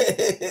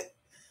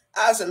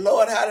 I said,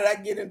 Lord, how did I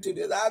get into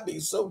this? I'd be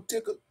so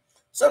tickled.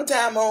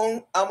 Sometimes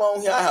I'm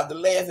on here, I have to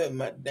laugh at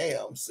my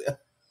damn self.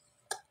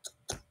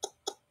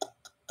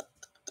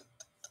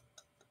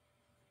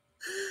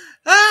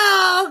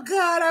 Oh,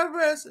 God, I'm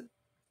wrestling.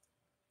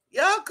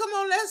 Y'all, come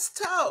on, let's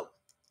talk.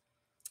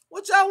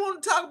 What y'all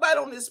want to talk about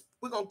on this?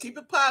 We're going to keep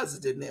it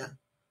positive now.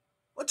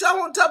 What y'all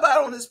want to talk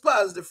about on this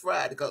positive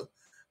Friday? Because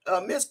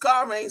Miss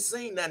Carver ain't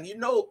seen nothing. You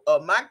know,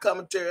 my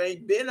commentary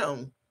ain't been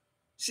on.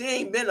 She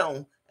ain't been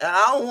on. And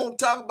I don't want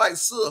to talk about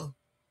Sir.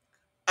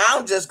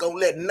 I'm just going to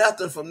let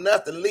nothing from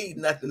nothing lead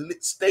nothing.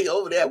 Stay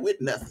over there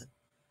with nothing.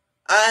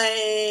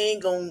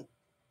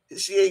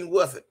 She ain't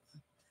worth it.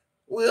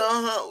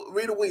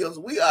 Rita Williams,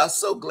 we are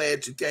so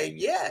glad you came.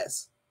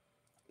 Yes.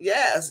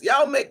 Yes.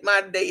 Y'all make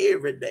my day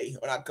every day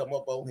when I come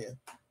up on here.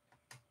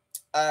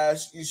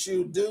 You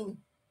sure do.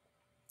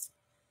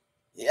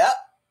 Yep.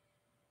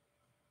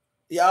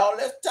 Y'all,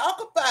 let's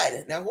talk about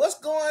it. Now, what's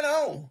going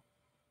on?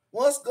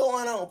 What's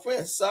going on,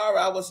 Prince? Sorry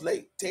I was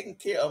late taking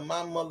care of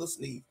my mother's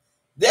needs.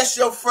 That's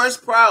your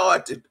first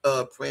priority,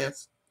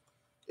 Prince.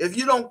 If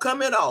you don't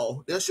come at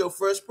all, that's your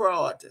first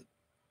priority.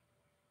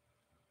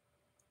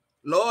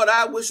 Lord,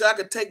 I wish I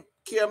could take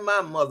care of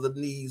my mother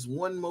needs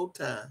one more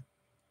time.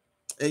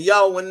 And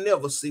y'all will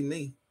never see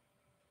me.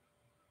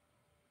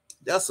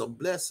 That's a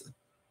blessing.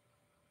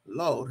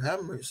 Lord,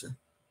 have mercy.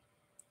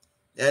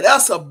 And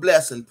that's a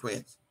blessing,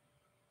 Prince.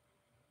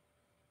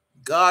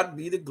 God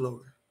be the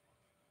glory.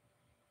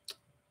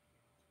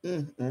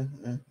 Mm, mm,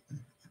 mm.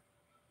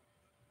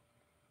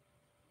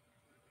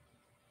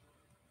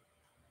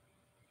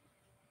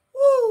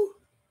 Woo.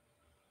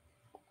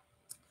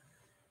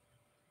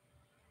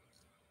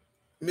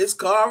 Miss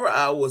Carver,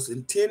 I was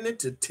intending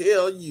to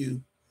tell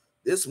you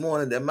this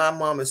morning that my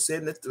mom is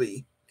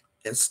 73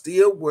 and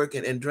still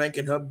working and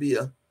drinking her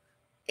beer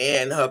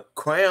and her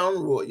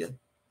Crown Royal.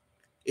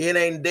 It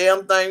ain't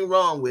damn thing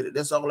wrong with it.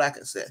 That's all I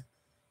can say.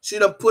 She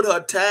done put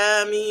her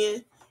time in,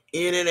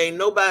 and it ain't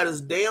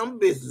nobody's damn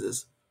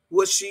business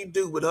what she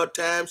do with her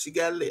time she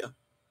got left.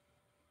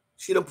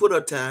 She done put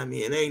her time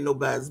in. It ain't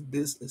nobody's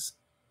business.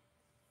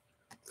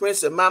 Prince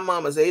said, my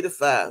mama's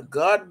 85.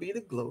 God be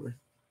the glory.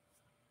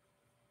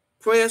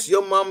 Prince,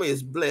 your mama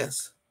is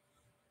blessed.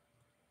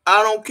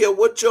 I don't care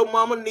what your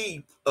mama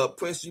need,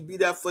 Prince, you be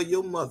there for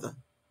your mother.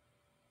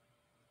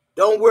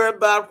 Don't worry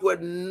about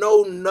what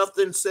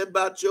nothing said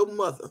about your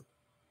mother.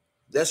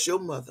 That's your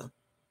mother.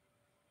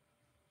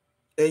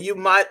 And you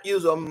might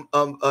use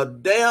a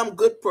damn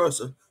good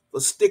person for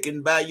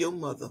sticking by your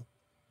mother.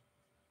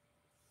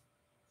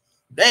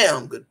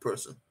 Damn good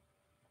person.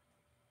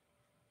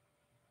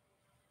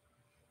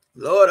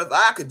 Lord, if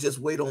I could just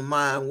wait on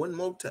mine one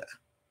more time.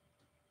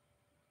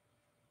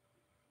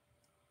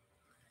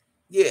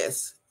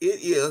 Yes, it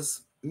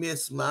is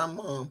Miss My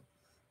Mom.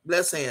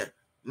 Bless hand.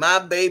 My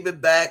baby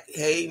back.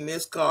 Hey,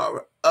 Miss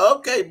Carver.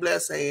 Okay,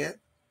 bless hand.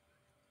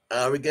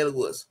 Regala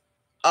Woods.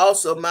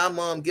 Also, my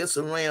mom gets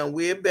around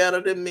way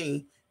better than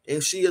me,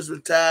 and she is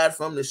retired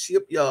from the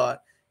shipyard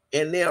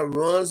and now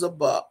runs a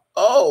bar.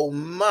 Oh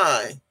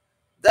my.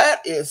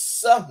 That is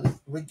something.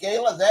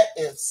 Regala, that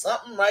is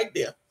something right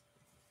there.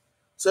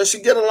 So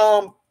she get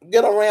around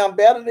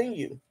better than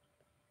you.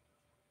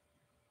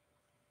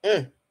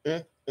 Mm,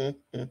 mm, mm,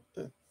 mm,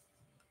 mm.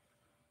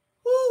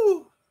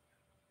 Woo.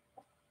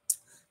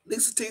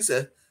 Lisa T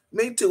said,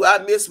 me too. I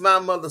miss my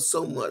mother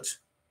so much.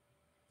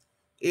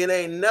 It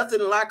ain't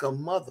nothing like a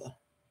mother.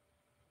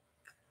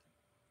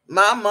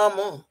 My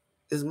mama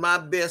is my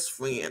best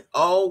friend.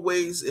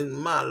 Always in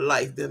my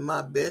life been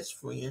my best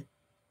friend.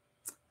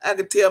 I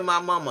could tell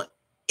my mama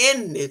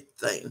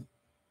anything.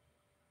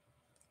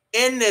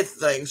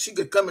 Anything. She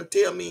could come and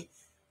tell me.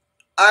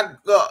 I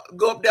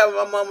go up there with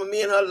my mama,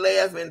 me and her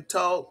laugh and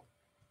talk.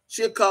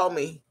 She'll call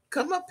me,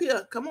 come up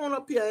here. Come on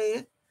up here,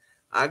 Ann.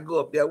 I go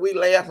up there. We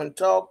laugh and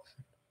talk.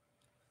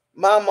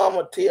 My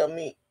mama tell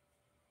me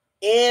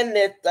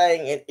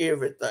anything and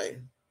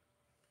everything.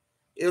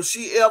 If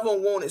she ever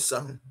wanted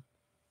something,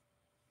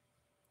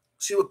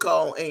 she would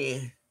call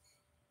Ann.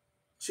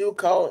 She would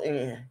call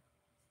Ann.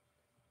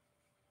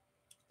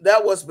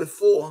 That was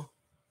before.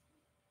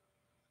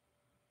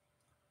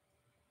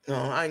 No,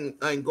 I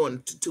ain't going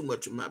into too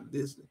much of my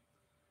business.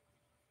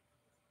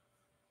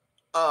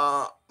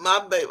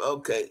 My baby,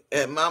 okay.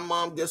 And my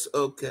mom just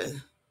okay.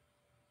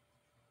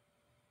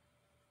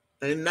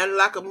 Ain't nothing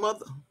like a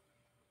mother.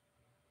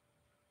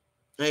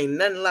 Ain't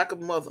nothing like a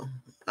mother.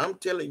 I'm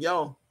telling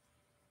y'all,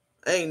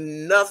 ain't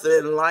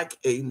nothing like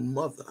a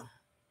mother.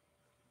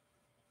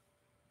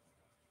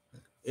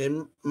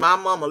 And my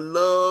mama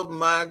loved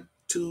my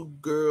two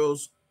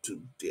girls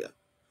to death,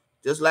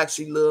 just like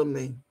she loved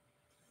me.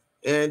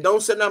 And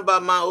don't say nothing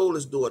about my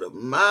oldest daughter.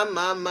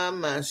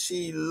 My.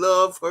 She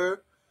loved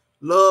her,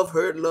 love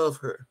her, love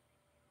her.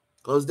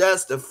 Because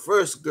that's the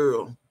first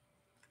girl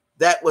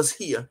that was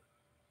here.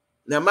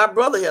 Now, my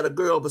brother had a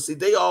girl, but see,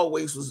 they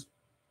always was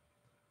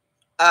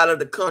out of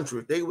the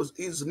country.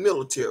 He's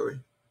military.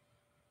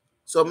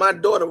 So my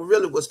daughter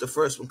really was the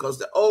first one because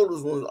the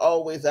oldest one was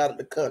always out of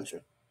the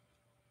country.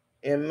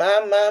 And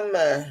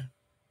my,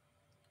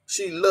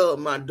 she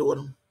loved my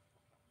daughter.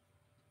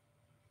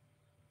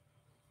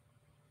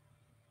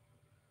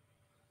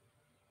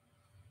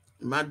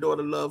 My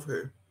daughter loved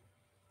her.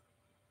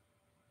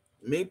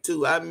 Me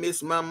too. I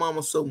miss my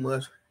mama so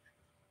much.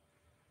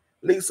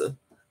 Lisa,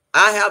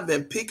 I have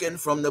been picking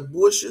from the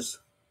bushes.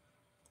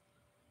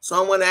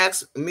 Someone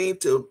asked me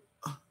to,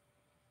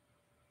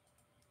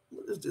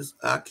 what is this?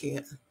 I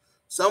can't.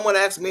 Someone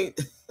asked me,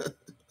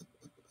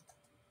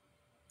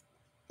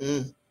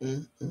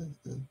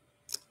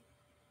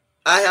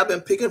 I have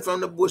been picking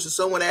from the bushes.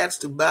 Someone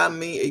asked to buy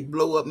me a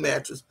blow-up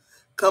mattress.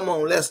 Come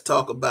on, let's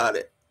talk about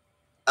it.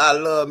 I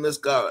love Miss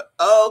Carver.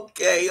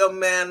 Okay,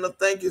 Amanda,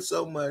 thank you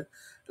so much.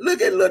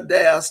 Look at little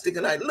Dal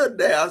sticking out. Little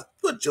Dal,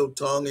 put your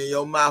tongue in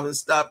your mouth and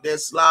stop that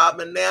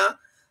slobbing now.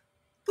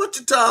 Put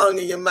your tongue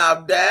in your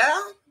mouth,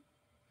 Dal.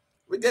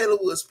 Regala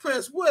Woods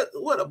Prince, what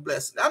a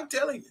blessing. I'm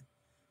telling you.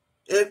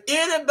 If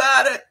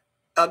anybody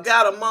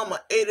got a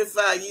mama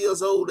 85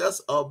 years old,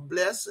 that's a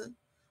blessing.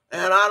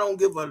 And I don't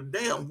give a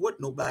damn what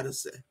nobody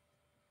say.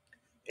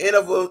 And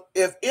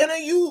if any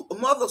of you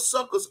mother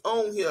suckers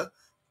on here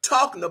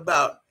talking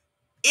about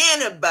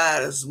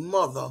anybody's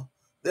mother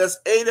that's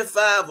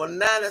 85 or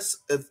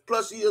 90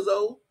 plus years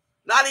old,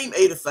 Not even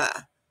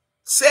 85,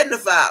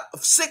 75,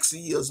 60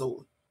 years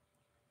old.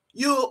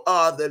 You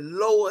are the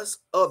lowest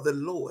of the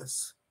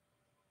lowest.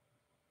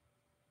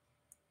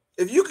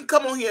 If you can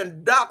come on here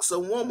and dox a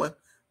woman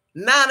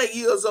 90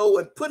 years old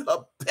and put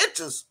her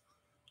pictures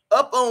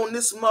up on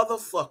this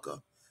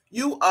motherfucker,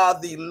 you are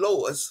the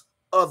lowest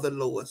of the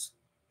lowest.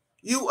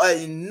 You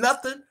are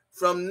nothing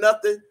from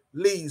nothing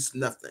leaves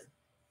nothing.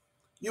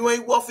 You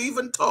ain't worth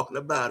even talking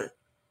about it.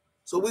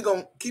 So we're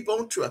going to keep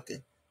on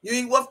trucking. You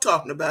ain't worth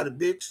talking about it,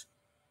 bitch.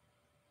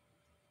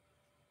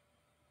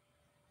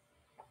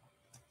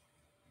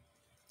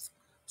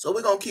 So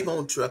we're going to keep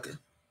on trucking.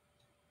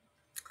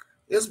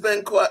 It's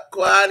been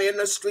quiet in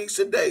the streets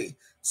today.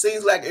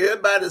 Seems like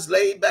everybody's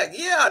laid back.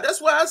 Yeah,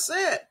 that's why I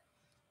said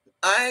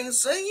I ain't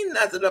seen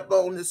nothing up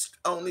on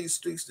these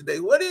streets today.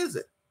 What is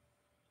it?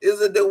 Is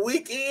it the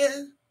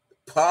weekend?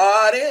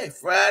 Party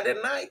Friday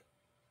night?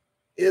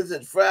 Is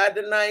it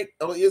Friday night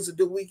or is it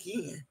the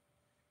weekend?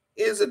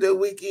 Is it the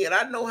weekend?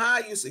 I know how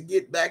I used to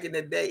get back in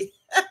the day.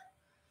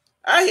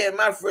 I had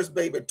my first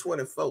baby at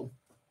 24.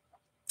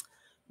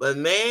 But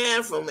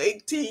man, from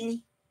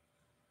 18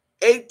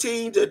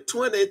 to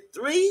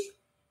 23,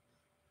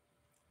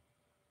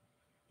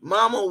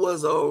 Mama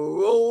was a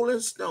rolling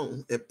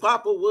stone, and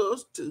Papa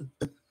was too.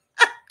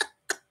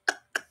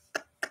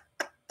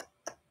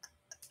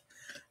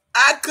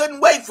 I couldn't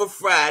wait for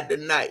Friday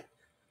night.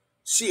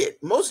 Shit,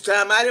 most of the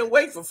time I didn't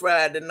wait for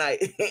Friday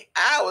night.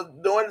 I was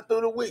doing it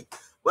through the week,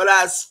 but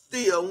I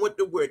still went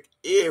to work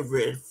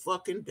every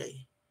fucking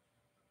day.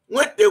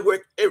 Went to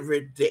work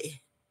every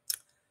day.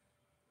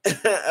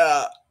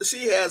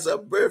 She has a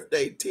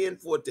birthday,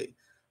 10/14.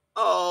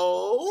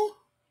 Oh,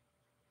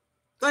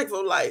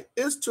 thankful life.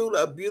 It's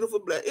truly a beautiful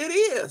blessing. It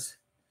is.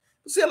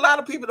 See, a lot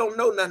of people don't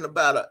know nothing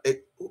about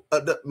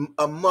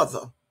a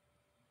mother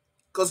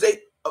because a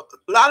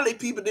lot of these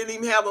people didn't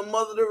even have a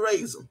mother to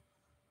raise them.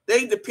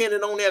 They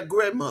depended on their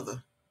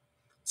grandmother.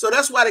 So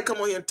that's why they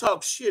come on here and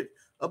talk shit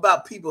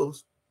about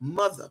people's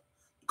mother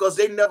because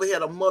they never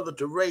had a mother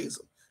to raise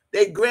them.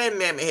 Their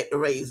grandmammy had to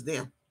raise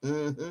them.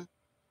 Mm-hmm.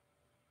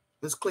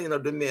 Let's clean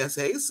up the mess.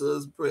 Hey,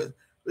 sis, Prince.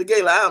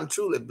 Regala, I'm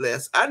truly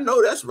blessed. I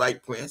know that's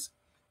right, Prince.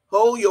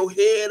 Hold your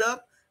head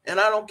up, and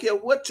I don't care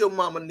what your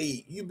mama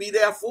need. You be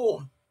there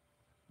for her.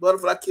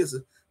 Butterfly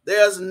kisses.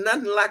 There's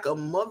nothing like a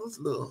mother's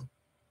love.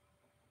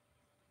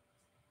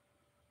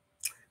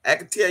 I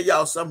can tell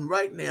y'all something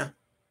right now,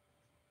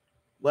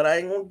 but I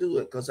ain't gonna do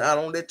it because I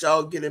don't let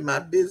y'all get in my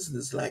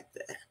business like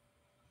that.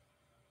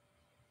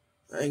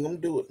 I ain't gonna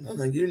do it.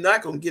 You're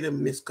not gonna get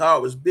in Miss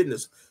Carver's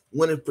business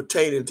when it's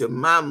pertaining to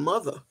my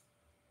mother.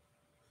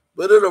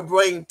 But it'll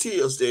bring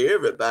tears to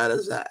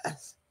everybody's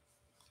eyes.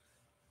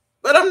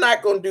 But I'm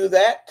not gonna do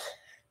that.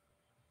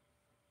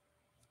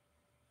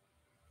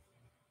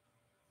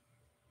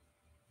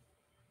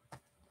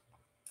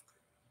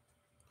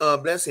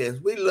 Bless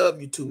hands. We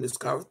love you too, Miss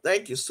Carver.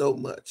 Thank you so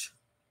much.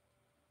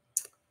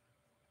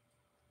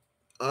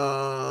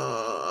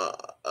 Uh,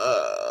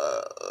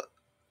 uh,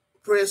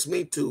 Prince,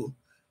 me too.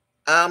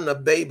 I'm the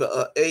baby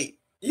of 8.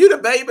 You the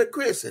baby,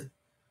 Chrissy?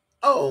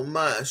 Oh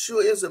my,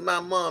 sure isn't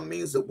my mom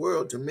means the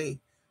world to me.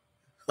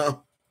 Huh.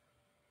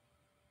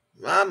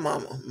 My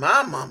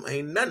mama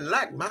ain't nothing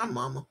like my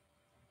mama.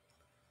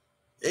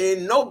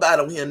 Ain't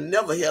nobody on here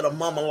never had a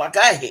mama like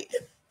I had.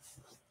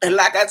 And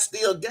like I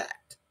still got.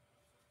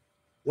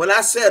 When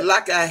I said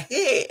like I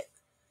had,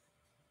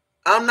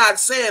 I'm not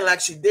saying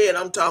like she did.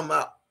 I'm talking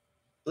about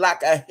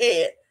like I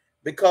had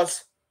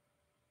because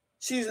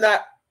she's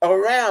not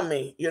around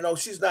me. You know,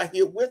 she's not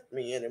here with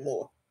me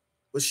anymore.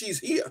 But she's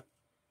here.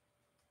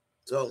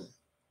 So,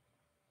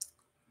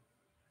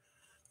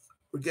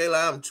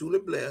 Regala, I'm truly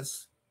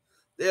blessed.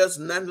 There's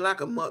nothing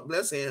like a mother.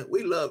 Bless him.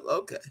 We love,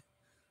 okay.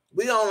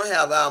 We only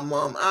have our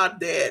mom. Our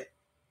dad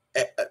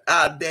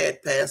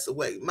passed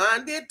away.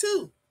 Mine did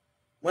too.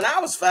 When I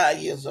was 5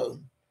 years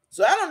old.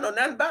 So I don't know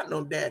nothing about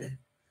no daddy.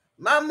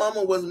 My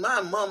mama was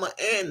my mama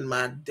and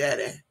my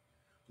daddy.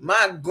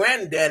 My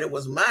granddaddy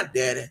was my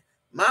daddy.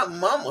 My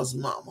mama's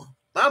mama.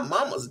 My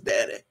mama's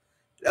daddy.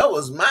 That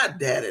was my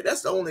daddy.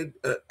 That's the only,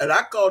 and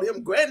I called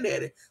him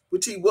granddaddy,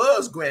 which he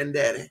was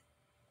granddaddy.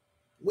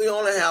 We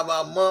only have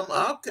our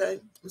mama. Okay,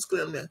 let's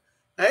clear them.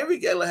 Hey,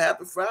 Regala,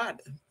 happy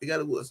Friday.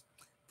 Regala was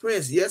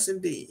Prince. Yes,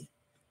 indeed.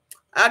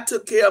 I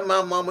took care of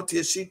my mama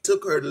till she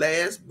took her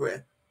last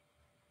breath.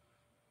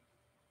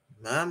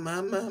 My.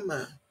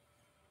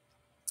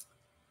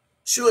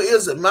 Sure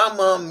isn't. My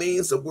mom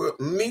means the word.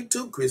 Me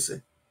too,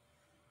 Chrissy.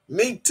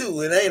 Me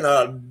too. It ain't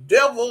a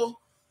devil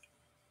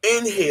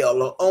in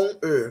hell or on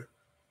earth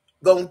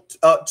gonna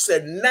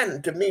say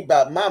nothing to me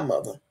about my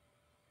mother.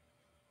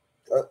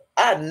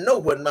 I know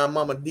what my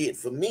mama did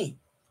for me.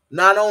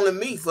 Not only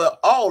me, for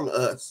all of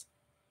us.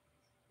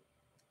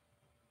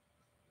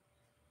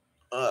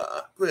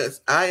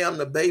 Chris, I am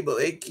the baby of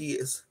 8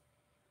 kids.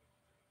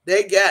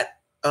 They got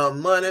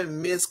money,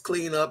 miss,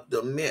 clean up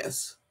the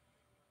mess.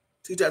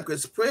 Two-time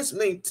Chris, Prince,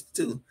 me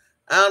too.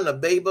 I'm the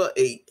baby of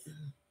 8.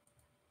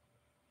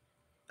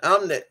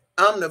 I'm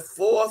the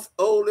fourth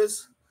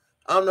oldest.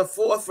 I'm the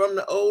fourth from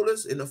the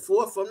oldest and the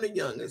fourth from the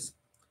youngest.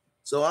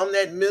 So I'm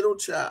that middle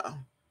child.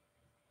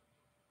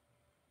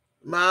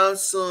 My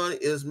son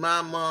is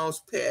my mom's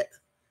pet.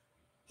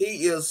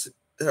 He is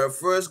her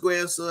first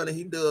grandson, and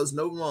he does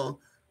no wrong.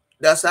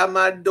 That's how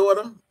my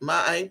daughter,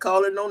 I ain't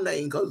calling no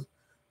name because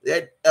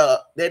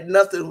that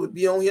nothing would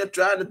be on here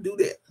trying to do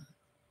that.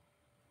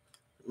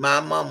 My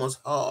mama's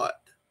hard.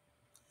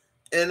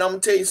 And I'm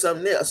gonna tell you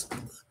something else.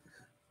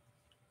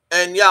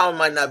 And y'all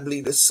might not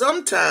believe it.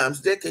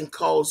 Sometimes that can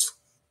cause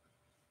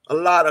a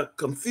lot of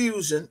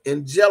confusion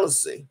and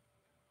jealousy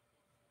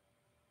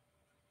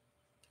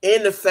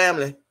in the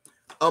family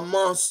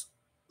amongst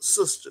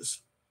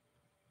sisters.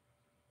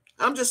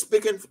 I'm just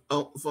speaking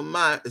from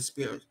my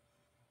experience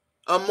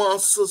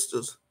amongst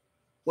sisters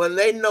when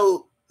they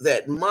know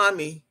that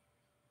mommy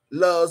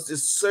loves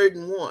this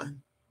certain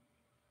one,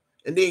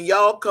 and then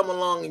y'all come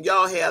along and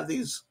y'all have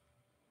these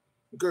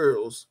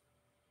girls.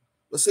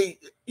 But see,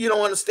 you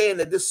don't understand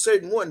that this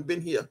certain one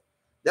been here.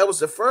 That was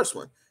the first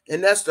one,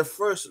 and that's the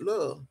first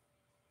love.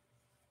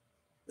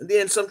 And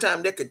then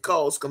sometimes that could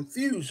cause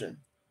confusion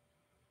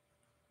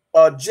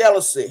or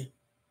jealousy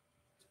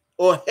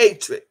or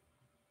hatred.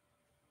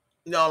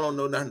 Y'all don't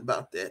know nothing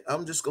about that.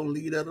 I'm just gonna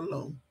leave that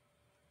alone.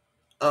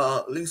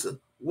 Lisa,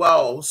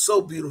 wow,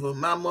 so beautiful.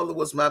 My mother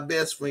was my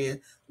best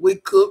friend. We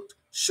cooked,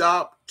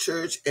 shopped,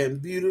 church,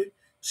 and beauty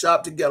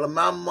shopped together.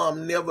 My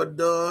mom never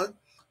done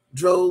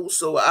drove,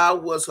 so I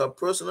was her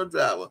personal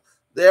driver.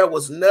 There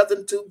was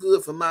nothing too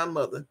good for my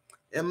mother,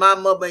 and my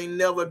mother ain't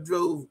never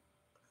drove.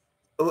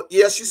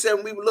 Yeah, she said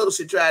when we were little,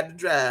 she tried to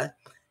drive,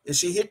 and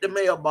she hit the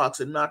mailbox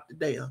and knocked it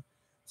down.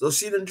 So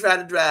she didn't try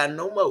to drive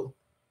no more.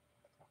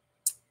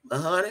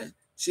 But honey,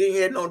 she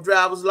ain't had no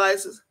driver's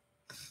license.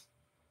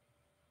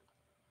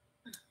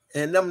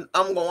 And I'm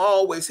gonna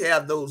always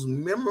have those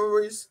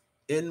memories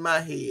in my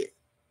head.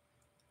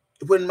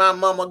 When my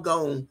mama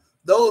gone,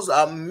 those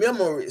are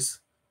memories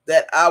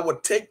that I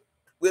would take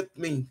with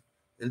me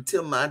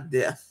until my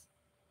death.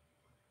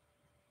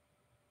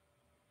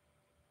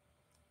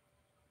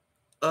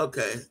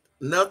 Okay,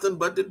 nothing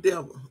but the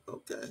devil.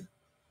 Okay,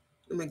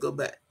 let me go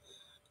back.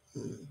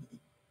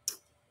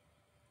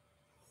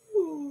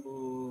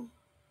 Ooh.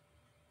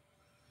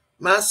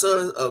 My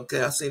son,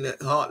 okay, I seen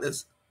that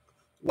heartless.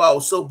 Wow,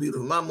 so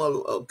beautiful. My mother,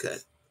 okay.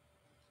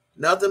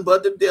 Nothing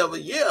but the devil.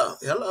 Yeah,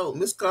 hello,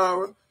 Miss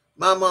Carver.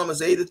 My mom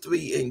is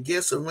 83 and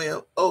gets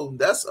around. Oh,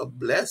 that's a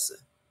blessing.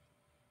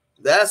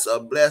 That's a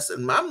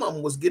blessing. My mama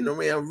was getting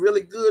around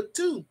really good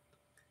too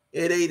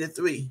at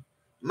 83.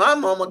 My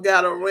mama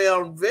got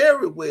around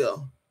very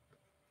well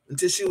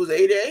until she was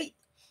 88.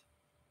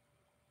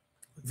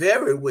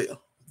 Very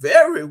well.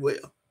 Very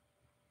well.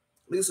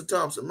 Lisa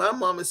Thompson. My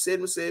mama is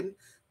 77.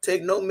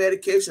 Take no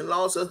medication.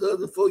 Lost her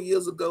husband 4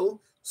 years ago.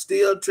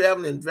 Still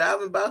traveling and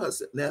driving by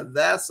herself. Now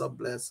that's a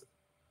blessing.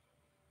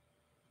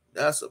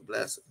 That's a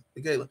blessing.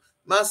 Okay.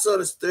 My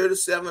son is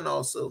 37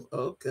 also.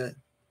 Okay.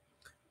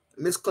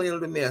 Miss Clean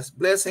the Mess.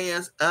 Bless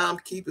hands. I'm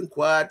keeping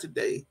quiet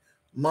today.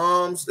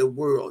 Mom's the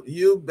world.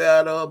 You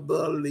better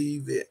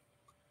believe it.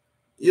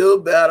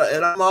 You better.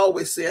 And I'm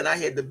always saying I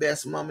had the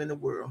best mom in the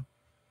world.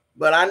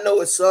 But I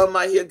know it's some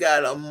out here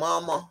got a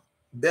mama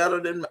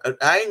better than,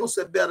 I ain't gonna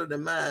say better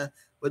than mine,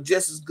 but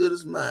just as good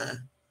as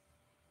mine.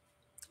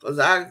 Because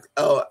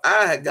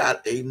I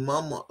got a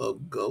mama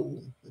of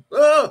gold.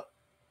 Oh,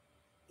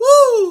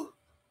 woo!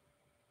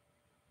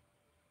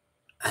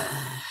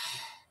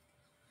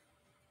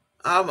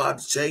 I'm about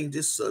to change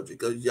this subject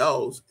because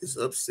y'all is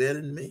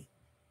upsetting me.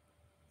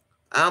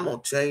 I'm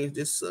gonna change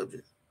this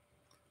subject.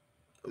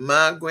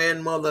 My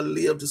grandmother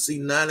lived to see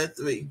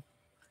 93.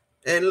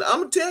 And I'm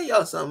gonna tell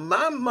y'all something.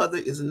 My mother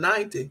is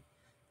 90.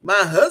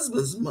 My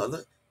husband's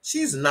mother,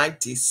 she's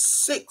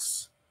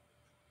 96.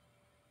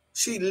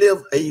 She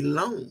lived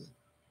alone.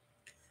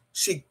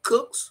 She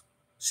cooks,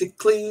 she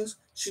cleans,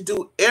 she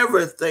do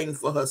everything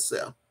for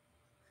herself.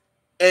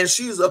 And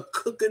she's a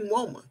cooking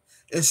woman.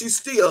 And she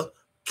still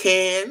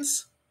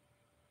cans,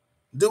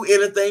 do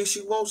anything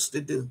she wants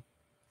to do.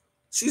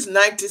 She's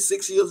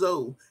 96 years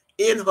old,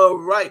 in her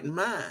right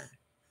mind,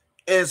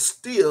 and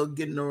still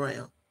getting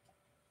around.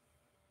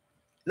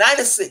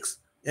 96.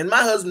 And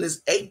my husband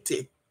is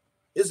 80.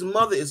 His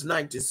mother is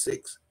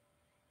 96.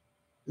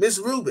 Miss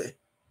Ruby,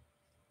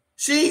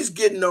 she's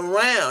getting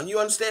around. You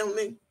understand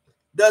me?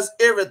 Does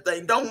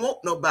everything. Don't want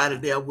nobody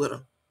there with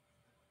her.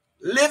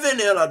 Living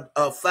in a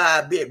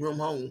 5-bedroom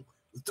home,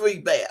 3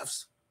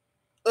 baths,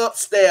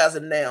 upstairs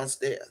and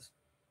downstairs.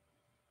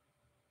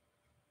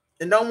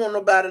 And don't want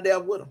nobody there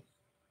with her.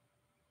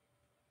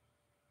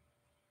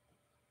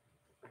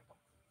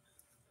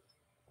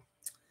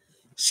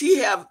 She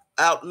have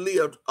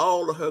outlived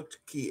all of her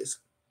kids.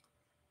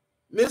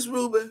 Miss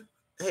Ruby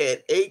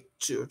had 8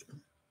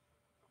 children.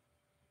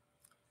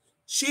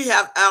 She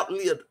have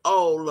outlived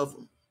all of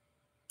them.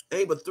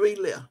 Ain't but 3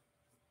 left.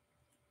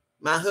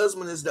 My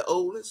husband is the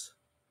oldest.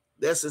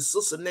 That's his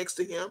sister next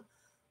to him.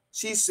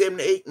 She's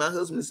 78. My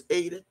husband is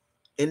 80.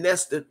 And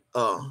that's the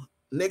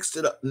next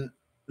to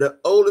the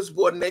oldest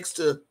boy next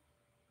to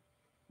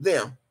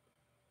them.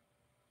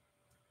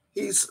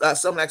 He's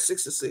something like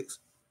 66.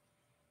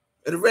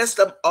 And the rest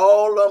of them,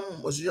 all of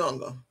them was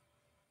younger.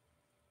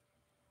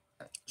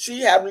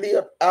 She have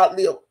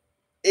outlived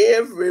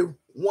every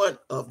one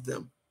of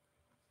them.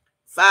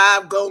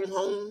 5 gone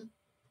home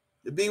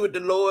to be with the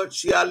Lord.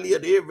 She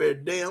outlived every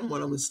damn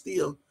one of them,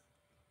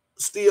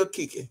 still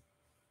kicking.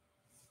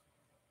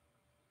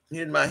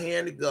 In my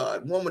hand to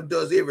God. Woman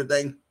does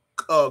everything.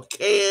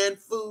 Canned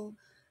food,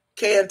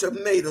 canned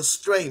tomatoes,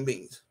 string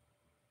beans.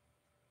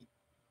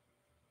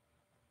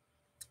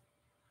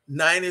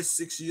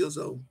 96 years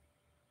old.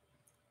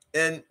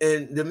 And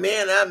the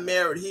man I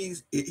married,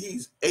 he's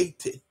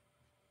 80.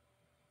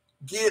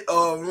 Get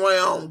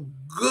around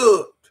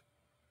good.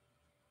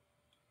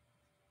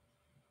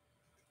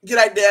 Get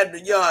out there in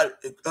the yard,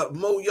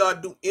 mow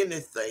yard, do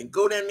anything.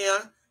 Go down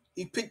there.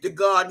 He picked the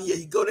garden here.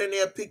 He go down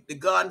there, pick the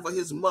garden for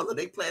his mother.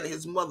 They planted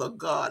his mother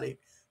garden.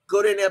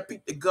 Go down there,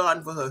 pick the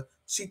garden for her.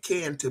 She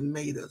canned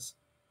tomatoes,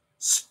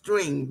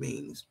 string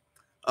beans,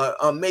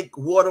 make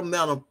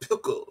watermelon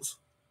pickles.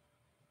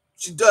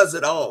 She does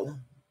it all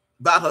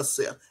by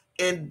herself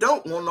and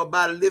don't want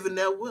nobody living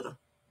there with her.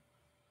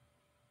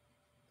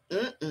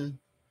 Mm-mm.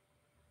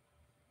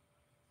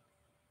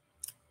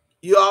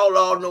 You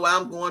all know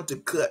I'm going to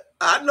cut.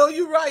 I know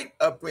you're right,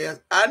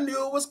 Prince. I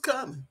knew it was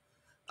coming.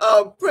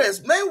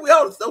 Prince, maybe we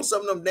ought to throw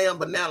some of them damn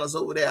bananas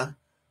over there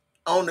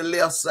on the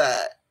left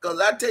side. Because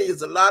I tell you,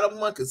 there's a lot of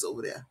monkeys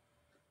over there.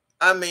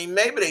 I mean,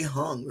 maybe they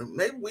hungry.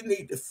 Maybe we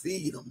need to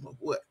feed them or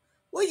what?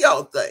 What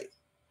y'all think?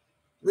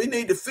 We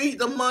need to feed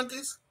the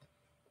monkeys?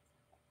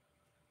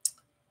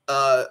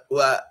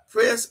 Well,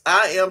 Prince,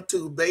 I am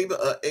too, baby,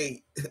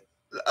 8.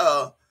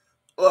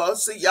 Well,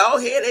 see, y'all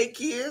had 8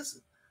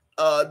 kids.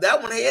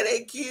 That one had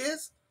 8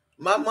 kids.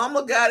 My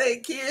mama got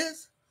 8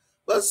 kids.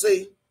 But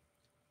see,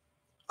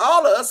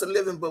 all of us are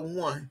living but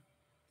one.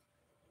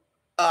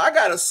 I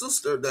got a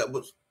sister that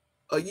was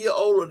a year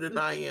older than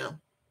I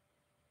am.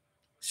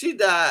 She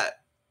died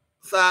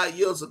 5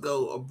 years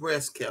ago of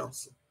breast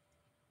cancer.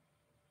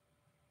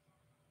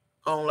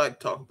 I don't like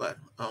to talk about it.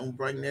 I don't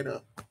bring that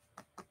up.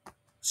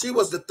 She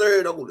was the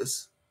 3rd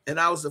oldest, and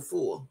I was the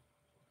 4th.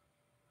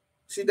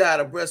 She died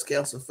of breast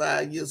cancer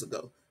 5 years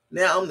ago.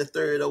 Now I'm the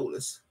 3rd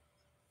oldest.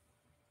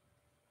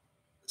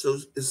 So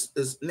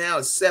now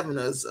it's 7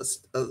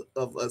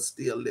 of us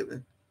still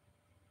living.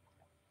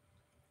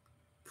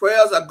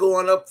 Prayers are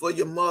going up for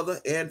your mother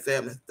and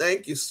family.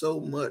 Thank you so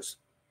much.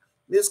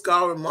 Miss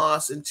Carver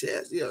Moss and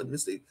Chaz. Yeah,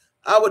 Miss Steve.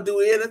 I would do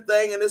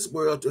anything in this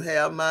world to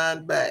have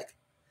mine back.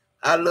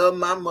 I love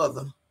my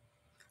mother.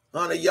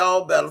 Honey,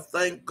 y'all better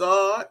thank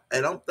God,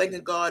 and I'm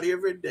thanking God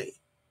every day.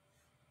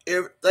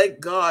 Thank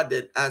God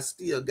that I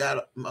still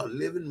got a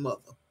living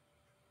mother.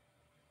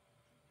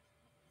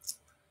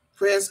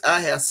 Prince,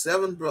 I have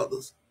 7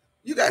 brothers.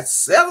 You got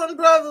 7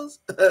 brothers?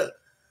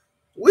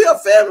 We are a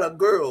family of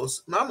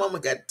girls. My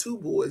mama got 2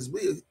 boys.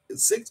 We are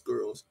 6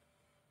 girls.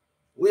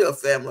 We are a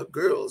family of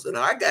girls. And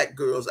I got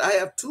girls. I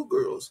have 2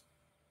 girls.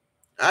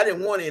 I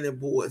didn't want any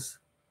boys.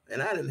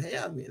 And I didn't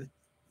have any.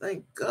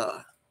 Thank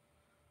God.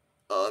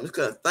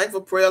 Because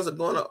thankful prayers are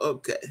going to,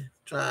 okay.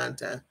 Trying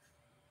time.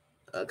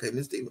 Okay,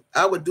 Miss Stephen.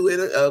 I would do it.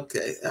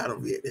 Okay, I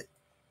don't read it.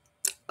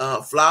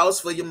 Flowers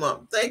for your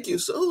mom. Thank you.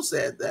 So who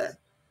said that?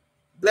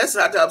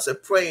 Blessing our top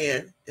said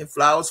praying and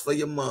flowers for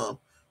your mom.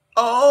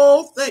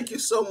 Oh, thank you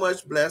so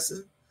much,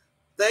 Blessing.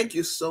 Thank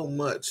you so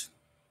much.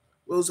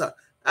 Rosa,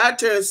 I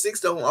turned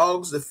 60 on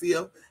August the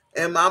 5th,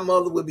 and my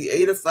mother will be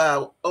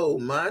 85. Oh,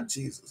 my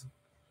Jesus.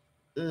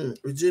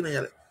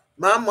 Regina,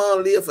 my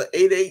mom lived for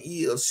 88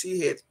 years. She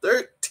had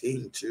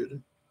 13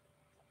 children.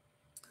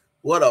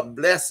 What a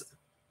blessing.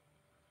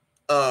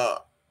 One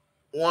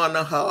and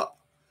a half.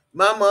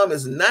 My mom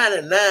is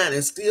 99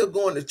 and still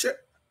going to church.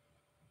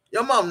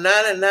 Your mom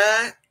 99?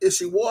 Is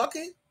she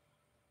walking?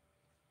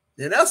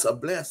 Then that's a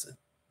blessing.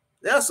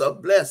 That's a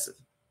blessing.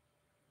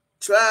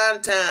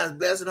 Trying times,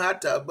 blessing,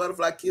 hot tub,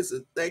 butterfly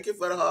kisses. Thank you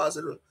for the hearts.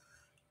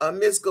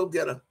 Miss Go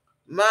Getter.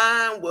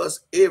 Mine was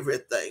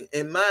everything,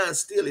 and mine's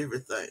still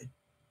everything.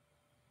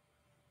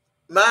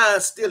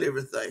 Mine's still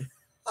everything.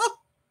 Oh,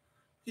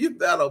 you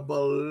better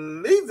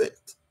believe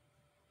it.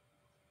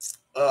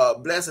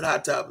 Blessed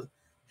hot topic.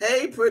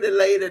 Hey, pretty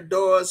lady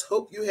Doris.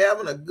 Hope you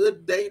having a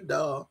good day,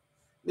 dog.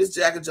 Miss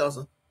Jackie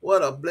Johnson.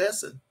 What a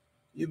blessing.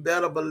 You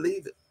better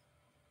believe it.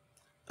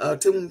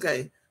 Tim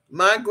K.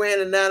 My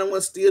granny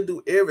 91 still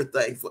do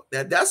everything.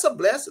 Now, that's a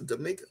blessing,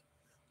 Tamika.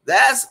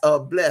 That's a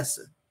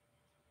blessing.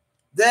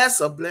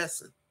 That's a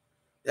blessing.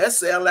 That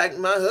sounds like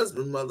my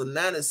husband's mother,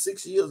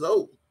 96 years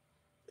old.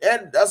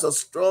 That's a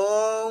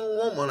strong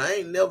woman. I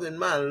ain't never in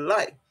my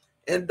life.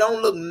 And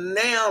don't look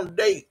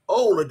nowadays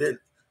older than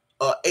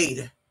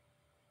 80.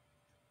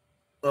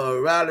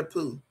 Riley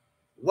Pooh.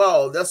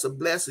 Wow, that's a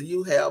blessing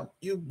you have.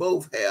 You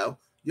both have.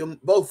 You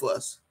both of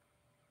us.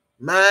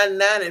 Mine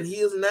 9 and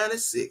his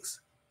 96.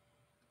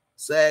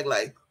 Sag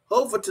like,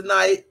 hope for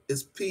tonight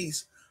is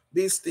peace.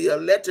 Be still.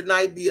 Let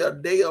tonight be a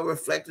day of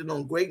reflecting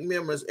on great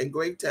memories and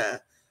great time.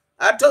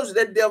 I told you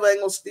that devil ain't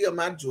gonna steal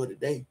my joy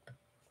today.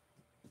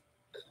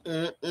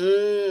 I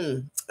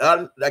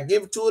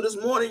gave it to her this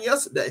morning,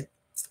 yesterday.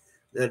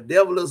 The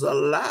devil is a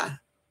lie.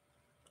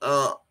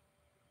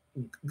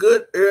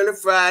 Good early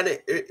Friday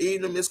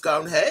evening, Miss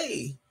Collins.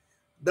 Hey,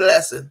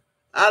 Blessing.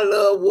 I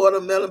love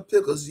watermelon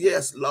pickles.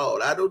 Yes,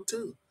 Lord, I do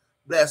too.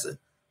 Blessing.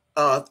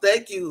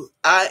 Thank you.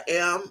 I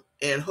am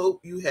and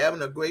hope you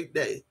having a great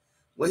day.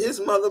 When his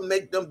mother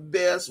make them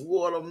best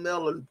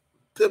watermelon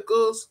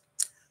pickles,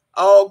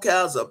 all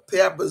kinds of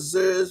pear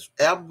preserves,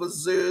 apple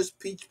preserves,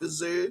 peach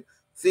preserve,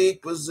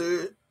 fig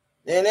preserve.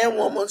 And that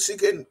woman, she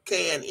can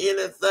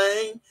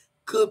anything,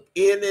 cook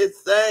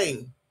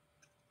anything.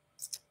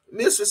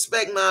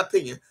 Misrespect my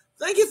opinion.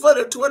 Thank you for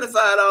the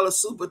 $25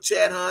 super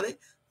chat, honey.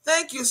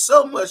 Thank you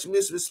so much,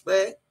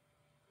 Misrespect.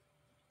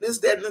 This,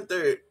 that, and the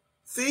third.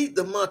 Feed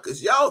the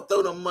monkeys. Y'all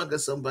throw them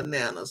monkeys some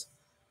bananas.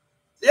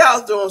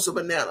 Y'all throw them some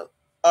bananas.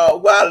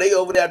 While they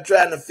over there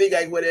trying to figure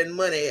out where that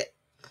money at.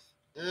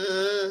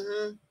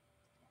 Mm-hmm.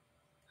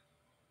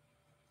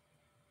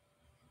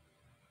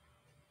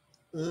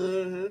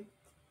 Mm-hmm.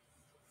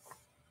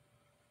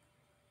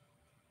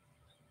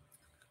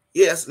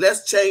 Yes,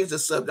 let's change the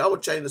subject. I will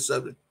change the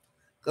subject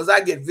because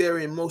I get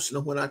very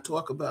emotional when I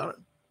talk about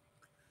it.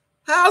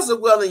 How's the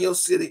weather in your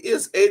city?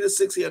 It's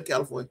 86 here in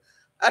California.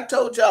 I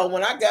told y'all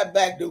when I got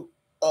back to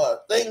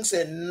things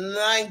at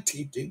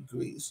 90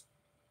 degrees.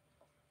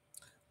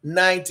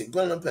 90.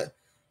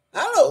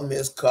 Hello,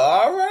 Miss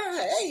Carver.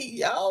 Hey,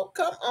 y'all,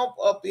 come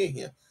up in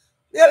here.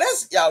 Yeah,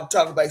 let's y'all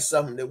talk about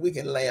something that we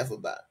can laugh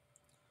about.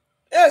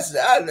 That's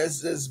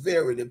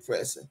very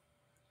depressing.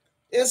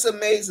 It's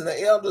amazing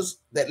the elders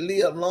that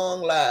live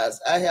long lives.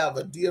 I have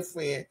a dear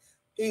friend.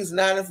 He's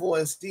 94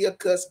 and still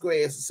cuts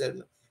grass,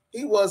 etc.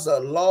 He was a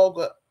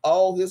logger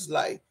all his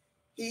life.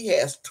 He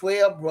has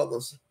 12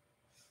 brothers.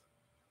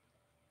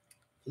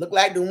 Look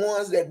like the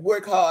ones that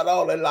work hard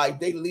all their life.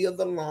 They live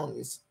the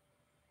longest.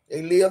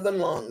 They live the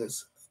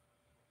longest.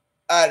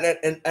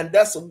 And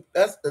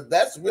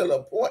that's really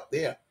a point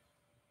there.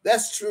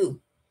 That's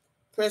true.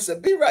 Prince will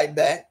be right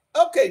back.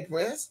 Okay,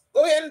 Prince,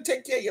 go ahead and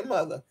take care of your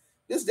mother.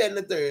 This, that, and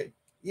the third.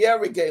 Yeah,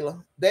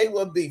 Regala. They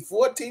will be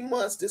 14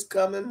 months this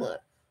coming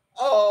month.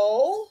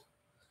 Oh,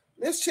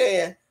 Miss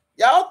Chan,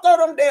 y'all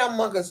throw them damn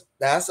monkeys.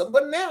 That's some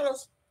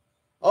bananas.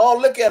 Oh,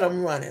 look at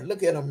them running.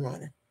 Look at them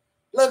running.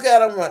 Look at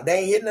them run. They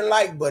ain't hitting the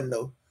like button,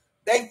 though.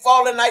 They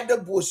falling like the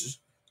bushes.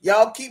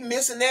 Y'all keep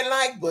missing that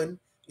like button.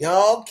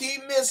 Y'all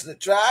keep missing it.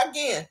 Try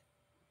again.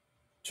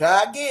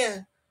 Try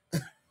again.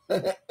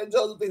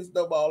 Josephine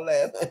Snowball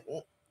laughing.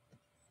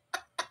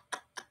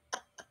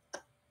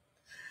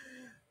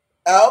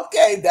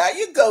 Okay, there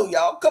you go,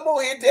 y'all. Come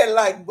on, hit that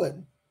like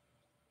button.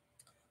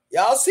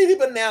 Y'all see the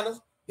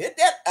bananas? Hit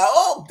that.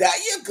 Oh, there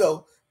you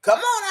go. Come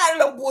on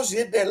out of the bush,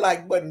 hit that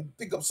like button,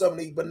 pick up some of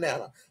these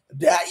bananas.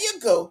 There you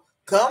go.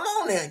 Come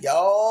on now,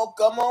 y'all.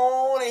 Come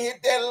on and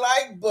hit that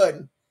like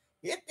button.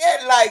 Hit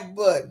that like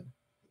button.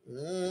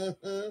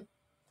 Mm-hmm.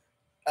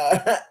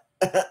 Uh,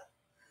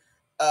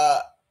 uh,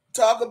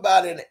 talk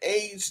about an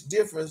age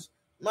difference.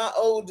 My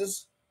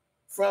oldest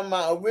from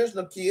my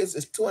original kids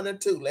is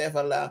 22, laugh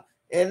out loud.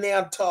 And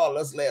now tall,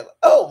 let's laugh.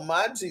 Oh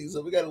my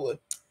Jesus, we got to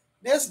look.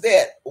 This,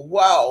 that,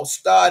 wow,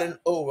 starting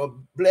over.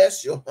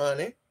 Bless you,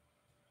 honey.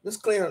 Let's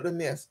clean up the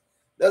mess.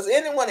 Does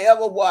anyone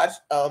ever watch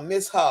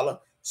Miss Holler?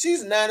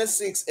 She's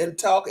 96 and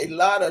talk a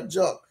lot of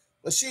junk,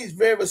 but she's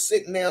very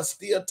sick now,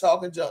 still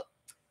talking junk.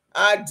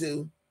 I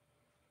do.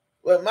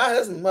 Well, my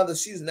husband's mother,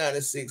 she's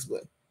 96,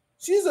 but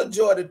she's a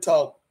joy to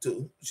talk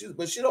to.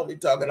 But she don't be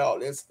talking all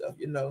that stuff,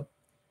 you know.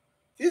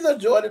 She's a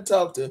joy to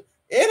talk to.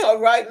 In her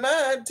right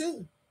mind,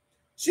 too.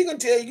 She can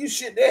tell you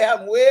shit they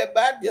have way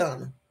back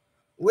yonder.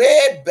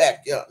 Way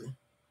back yonder.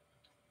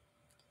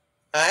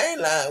 I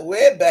ain't lying,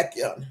 way back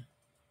yonder.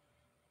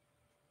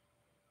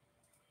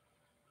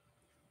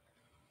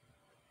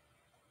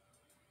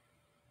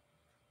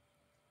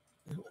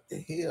 What the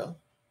hell?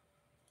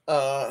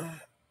 Uh,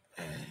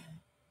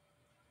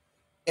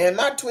 and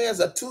my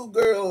twins are two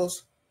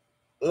girls,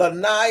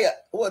 Lanaya,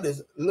 what is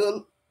it?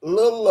 Little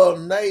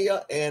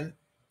Lanaya and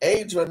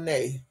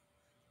Adrienne.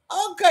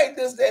 Okay,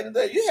 this, that, and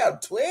that. You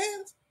have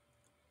twins?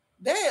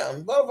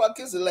 Damn, both of our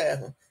kids are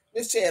laughing.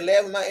 Miss Chan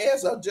laughing my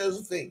ass off,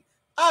 Josephine.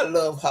 I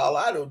love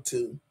Holla. I do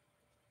too.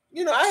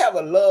 You know, I have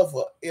a love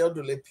for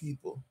elderly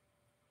people.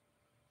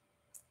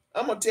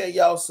 I'm gonna tell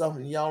y'all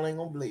something. Y'all ain't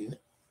gonna believe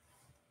it.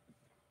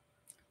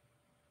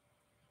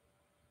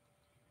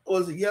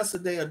 Was it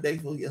yesterday or day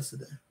before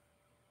yesterday?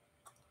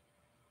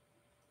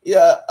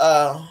 Yeah,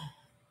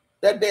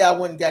 that day I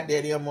went and got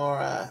that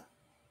MRI.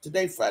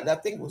 Today, Friday, I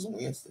think it was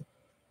Wednesday.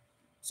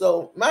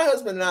 So my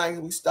husband and I,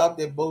 we stopped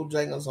at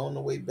Bojangles on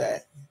the way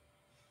back.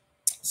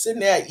 Sitting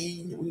there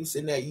eating, we were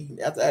sitting there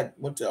eating after I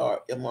went to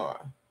our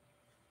MRI.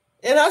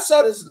 And I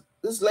saw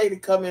this lady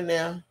come in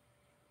there.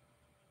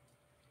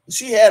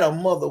 She had her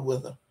mother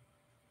with her.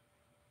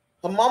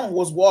 Her mama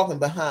was walking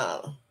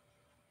behind her.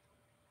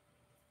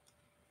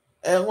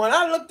 And when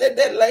I looked at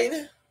that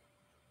lady,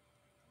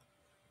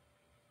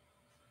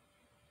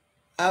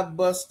 I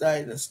bust out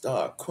and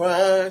started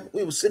crying.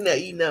 We were sitting there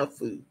eating our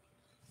food.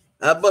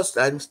 I bust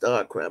out and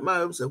started crying. My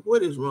husband said,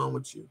 "What is wrong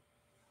with you?"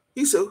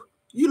 He said,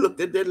 "You looked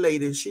at that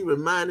lady and she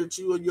reminded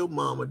you of your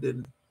mama,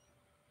 didn't it?"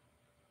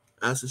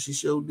 I said, "She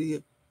sure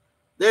did."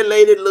 That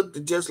lady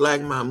looked just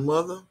like my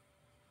mother.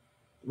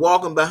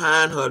 walking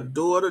behind her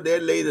daughter.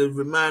 That lady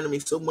reminded me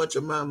so much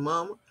of my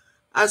mama.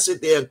 I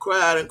sit there and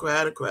cried and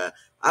cried and cried.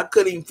 I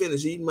couldn't even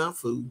finish eating my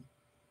food.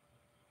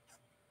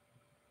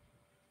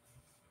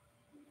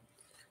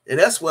 And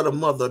that's what a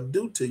mother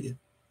do to you.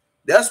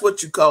 That's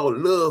what you call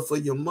love for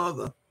your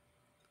mother.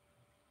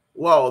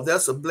 Wow,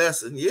 that's a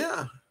blessing.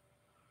 Yeah.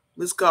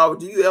 Miss Carver,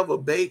 do you ever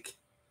bake?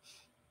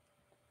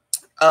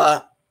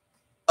 Uh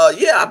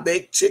yeah, I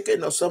bake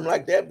chicken or something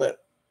like that,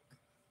 but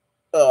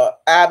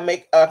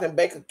I can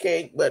bake a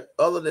cake, but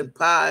other than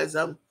pies,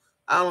 I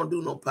don't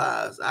do no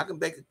pies. I can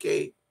bake a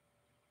cake.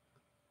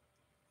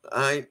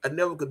 I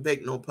never could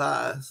bake no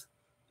pies.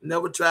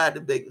 Never tried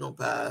to bake no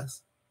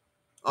pies.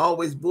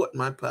 Always bought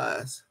my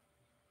pies.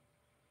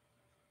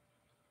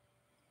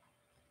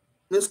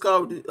 Miss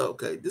Carver,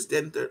 okay, this,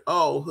 that, and third.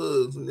 All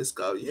hugs, Miss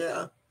Carver.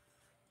 Yeah,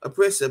 I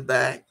press it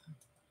back.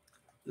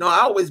 No, I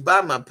always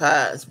buy my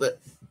pies, but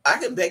I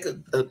can bake a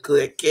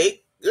good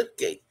cake. Good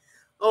cake.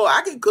 Oh,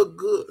 I can cook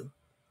good.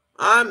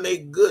 I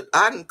make good.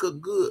 I can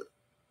cook good,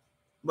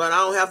 but I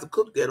don't have to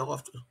cook that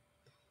often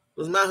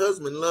because my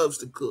husband loves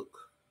to cook.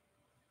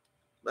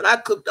 But I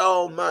cooked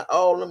all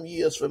them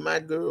years for my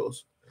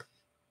girls,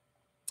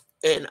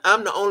 and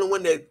I'm the only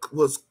one that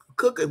was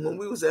cooking when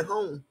we was at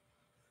home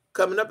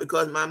coming up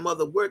because my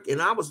mother worked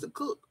and I was the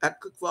cook. I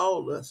cooked for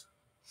all of us.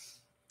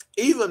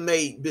 Even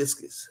made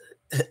biscuits.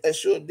 I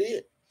sure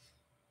did.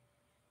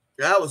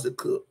 I was the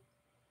cook.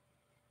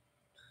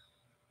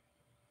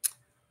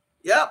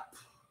 Yep.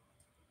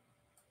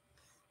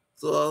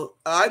 So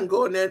I can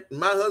go in there.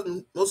 My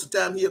husband, most of the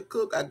time he'll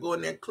cook. I go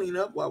in there and clean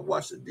up while I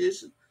wash the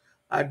dishes.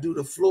 I do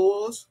the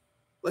floors.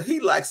 But he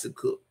likes to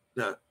cook.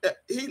 Now,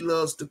 he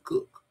loves to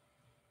cook.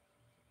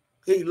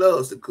 He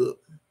loves to cook.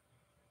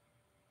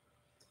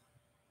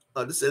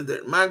 This is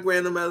that my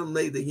grandmother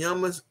made the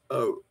yummest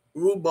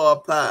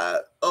rhubarb pie.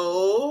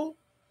 Oh,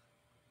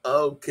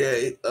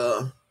 okay.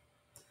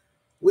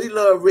 We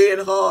love Red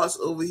Horse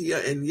over here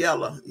in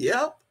Yellow.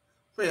 Yep.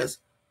 Prince.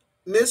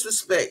 Miss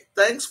Respect.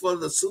 Thanks for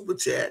the super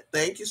chat.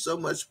 Thank you so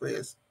much,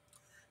 Prince.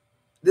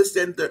 This,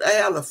 that, and third. I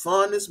have the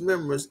fondest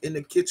memories in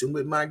the kitchen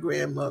with my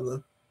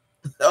grandmother.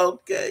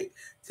 Okay.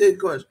 Good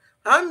question.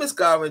 Hi, Miss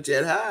Carver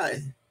Chat.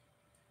 Hi.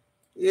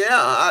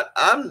 Yeah,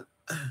 I'm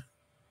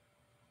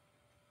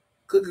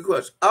cooking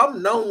question.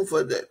 I'm known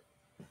for that.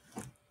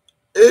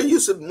 It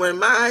used to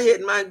when I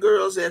had my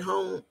girls at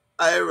home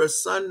every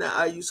Sunday,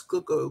 I used to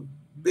cook a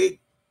big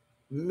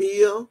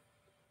meal,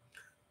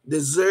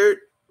 dessert,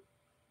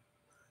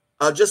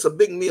 or just a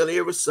big meal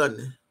every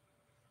Sunday.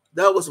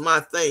 That was my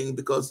thing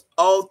because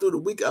all through the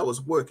week I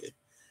was working,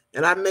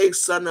 and I made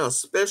Sunday a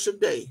special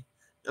day.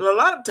 And a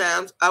lot of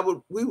times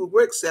we would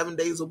work 7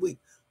 days a week,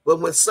 but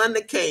when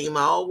Sunday came,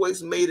 I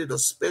always made it a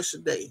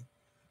special day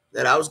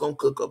that I was gonna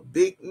cook a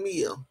big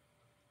meal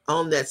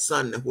on that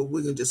Sunday where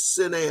we can just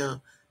sit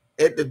down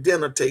at the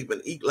dinner table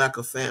and eat like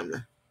a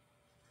family.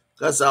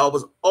 Because I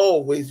was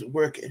always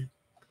working.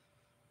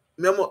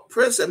 Remember,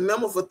 Prince and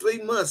remember for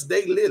 3 months,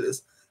 Day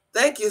Lilies.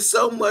 Thank you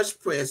so much,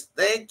 Prince.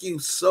 Thank you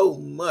so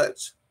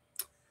much.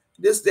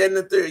 This, that, and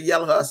the third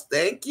Yellow House.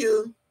 Thank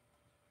you.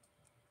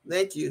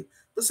 Thank you.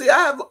 But see,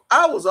 I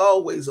was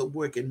always a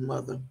working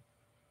mother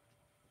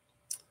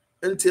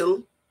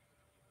until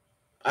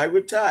I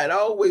retired. I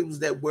always was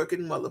that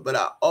working mother, but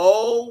I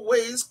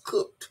always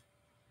cooked.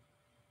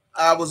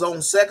 I was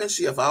on second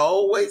shift. I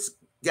always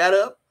got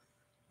up,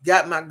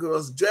 got my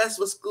girls dressed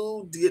for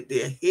school, did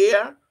their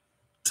hair,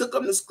 took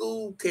them to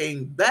school,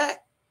 came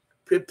back,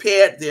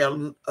 prepared their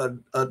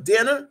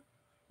dinner.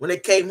 When they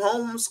came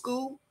home from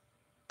school,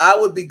 I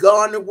would be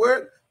gone to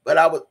work, but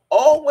I would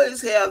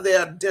always have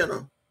their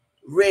dinner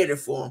ready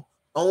for them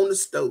on the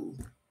stove.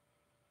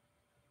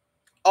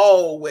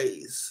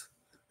 Always.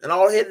 And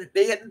all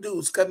they had to do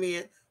was come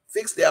in,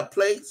 fix their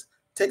plates,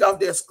 take off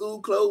their school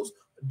clothes,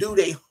 do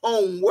their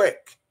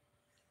homework,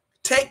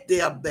 take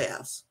their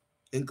baths,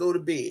 and go to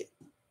bed.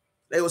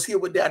 They was here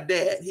with their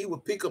dad. He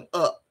would pick them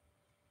up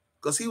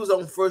because he was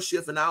on first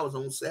shift and I was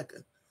on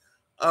second.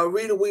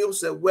 Rita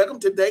Williams said, welcome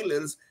to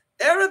Daylilies.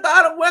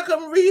 Everybody,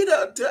 welcome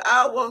Rita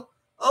to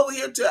over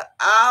here to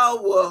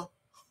our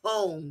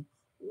home.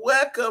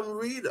 Welcome,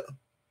 Rita.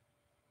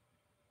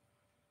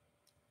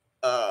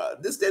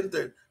 This, that, and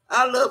third.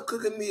 I love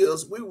cooking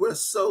meals. We're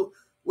so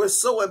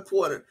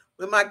important.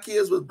 When my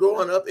kids was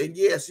growing up, and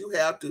yes, you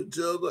have to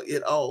juggle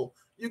it all.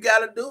 You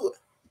gotta do it.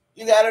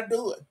 You gotta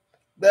do it.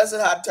 That's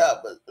a hot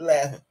top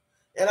laughing.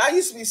 And I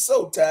used to be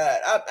so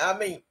tired. I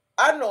mean,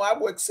 I know I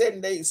worked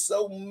 7 days,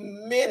 so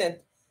many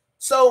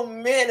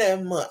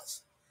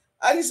months.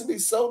 I used to be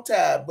so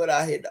tired, but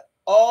I had to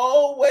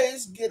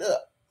always get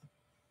up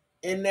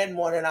in that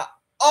morning. I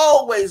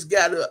always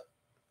got up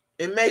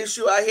and made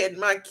sure I had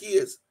my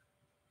kids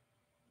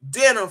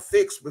dinner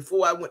fixed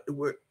before I went to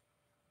work.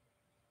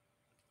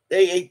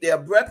 They ate their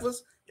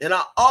breakfast, and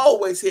I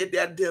always had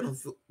their dinner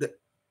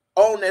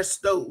on their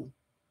stove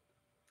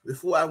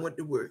before I went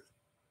to work.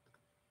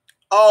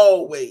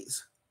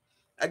 Always.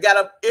 I got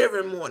up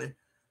every morning,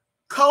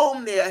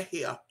 combed their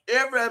hair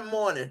every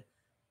morning.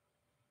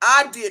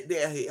 I did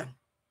their hair,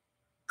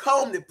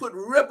 combed it, put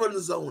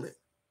ribbons on it.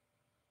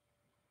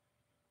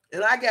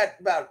 And I got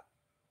about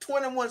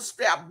 21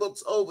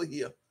 scrapbooks over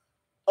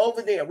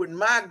there with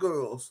my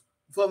girls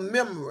for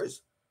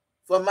memories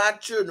for my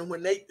children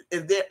when they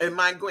and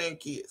my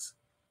grandkids.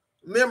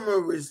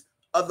 Memories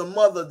of the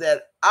mother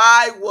that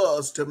I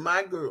was to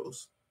my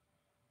girls.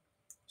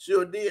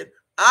 Sure did.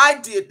 I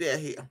did their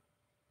hair.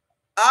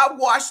 I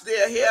washed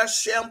their hair,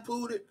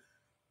 shampooed it,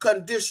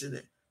 conditioned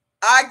it.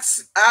 I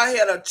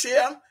had a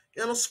chair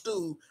and a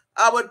stool.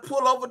 I would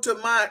pull over to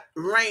my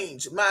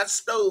range, my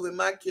stove in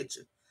my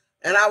kitchen,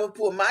 and I would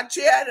pull my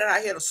chair and I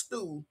had a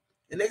stool,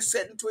 and they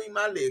sat in between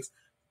my legs.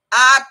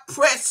 I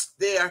pressed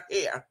their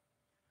hair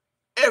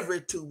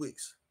every 2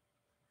 weeks,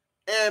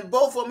 and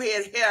both of them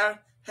had hair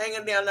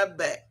hanging down their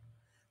back.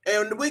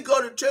 And when we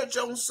go to church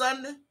on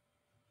Sunday,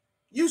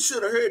 you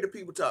should have heard the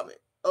people talking.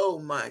 Oh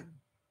my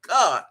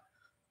God,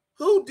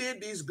 who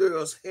did these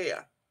girls'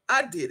 hair?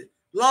 I did it.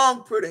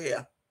 Long, pretty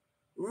hair.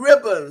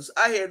 Ribbons.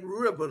 I had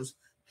ribbons,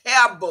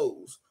 hair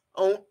bows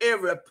on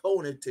every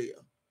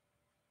ponytail.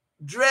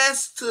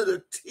 Dressed to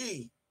the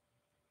T,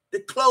 the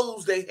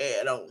clothes they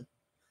had on.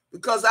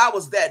 Because I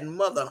was that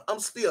mother. I'm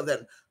still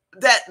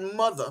that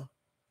mother.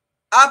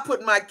 I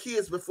put my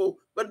kids before,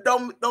 but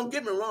don't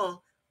get me wrong.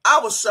 I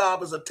was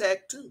sharp as a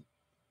tack too.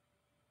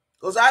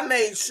 Because I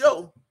made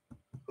sure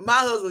my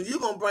husband, you're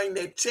going to bring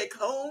that check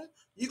home,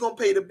 you're going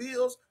to pay the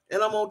bills,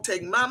 and I'm going to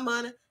take my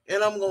money,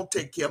 and I'm going to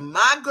take care of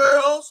my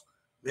girls,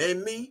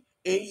 and me,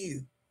 and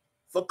you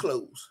for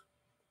clothes.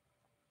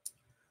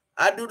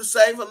 I do the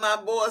same for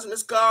my boys,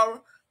 Miss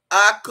Carver.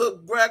 I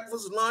cook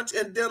breakfast, lunch,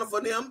 and dinner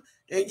for them,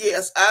 and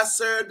yes, I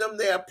serve them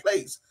their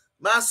plates.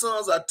 My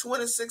sons are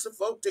 26 and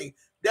 14.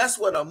 That's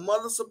what a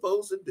mother's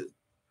supposed to do.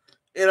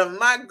 And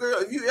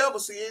if you ever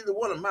see either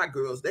one of my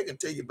girls, they can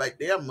tell you about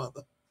their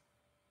mother.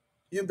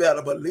 You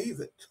better believe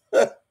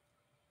it.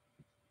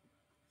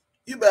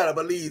 You better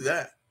believe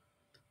that.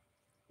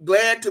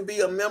 Glad to be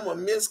a member of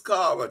Miss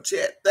Carver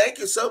chat. Thank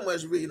you so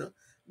much, Rita.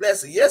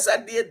 Bless you. Yes, I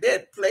did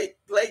that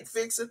plate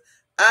fixing.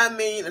 I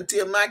mean,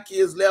 until my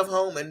kids left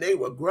home and they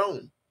were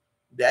grown.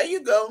 There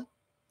you go.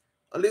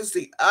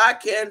 Lucy, I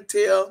can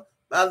tell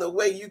by the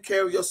way you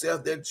carry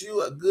yourself that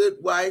you're a good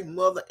wife,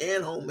 mother,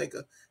 and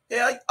homemaker.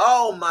 Hell,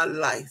 all my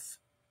life.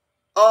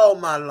 All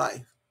my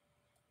life.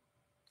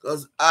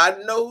 Because I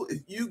know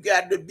if you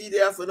got to be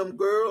there for them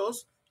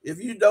girls,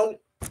 if you don't,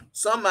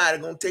 somebody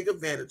going to take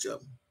advantage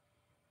of them.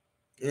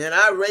 And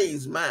I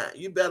raised mine.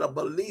 You better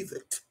believe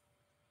it.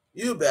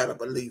 You better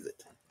believe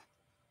it.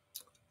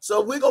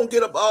 So we're going to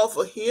get up off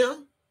of here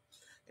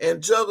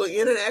and juggle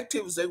any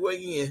activities that we're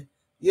in.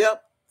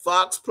 Yep,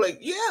 Fox Play.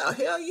 Yeah,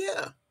 hell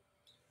yeah.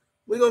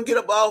 We're going to get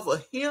up off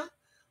of here,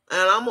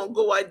 and I'm going to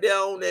go right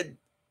down that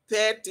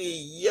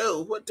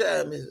patio. What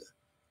time is it?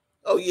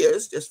 Oh, yeah,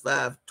 it's just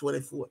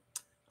 5:24.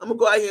 I'm going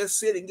to go out here and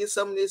sit and get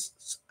some of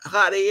this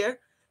hot air,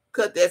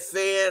 cut that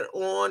fan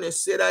on, and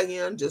sit out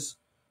here and just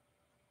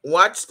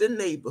watch the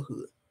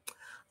neighborhood.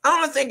 I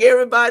want to thank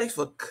everybody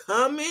for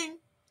coming.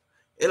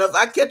 And if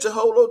I catch a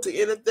hold on to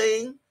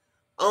anything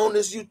on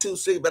this YouTube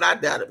series, but I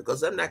doubt it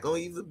because I'm not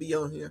going to even be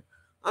on here.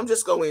 I'm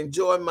just going to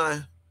enjoy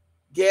my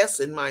guests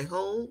in my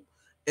home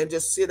and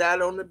just sit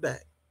out on the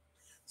back.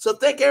 So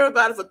thank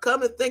everybody for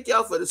coming. Thank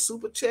y'all for the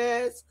super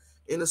chats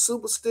and the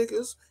super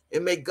stickers.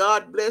 And may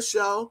God bless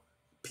y'all.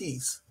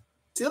 Peace.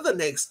 Till the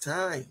next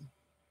time.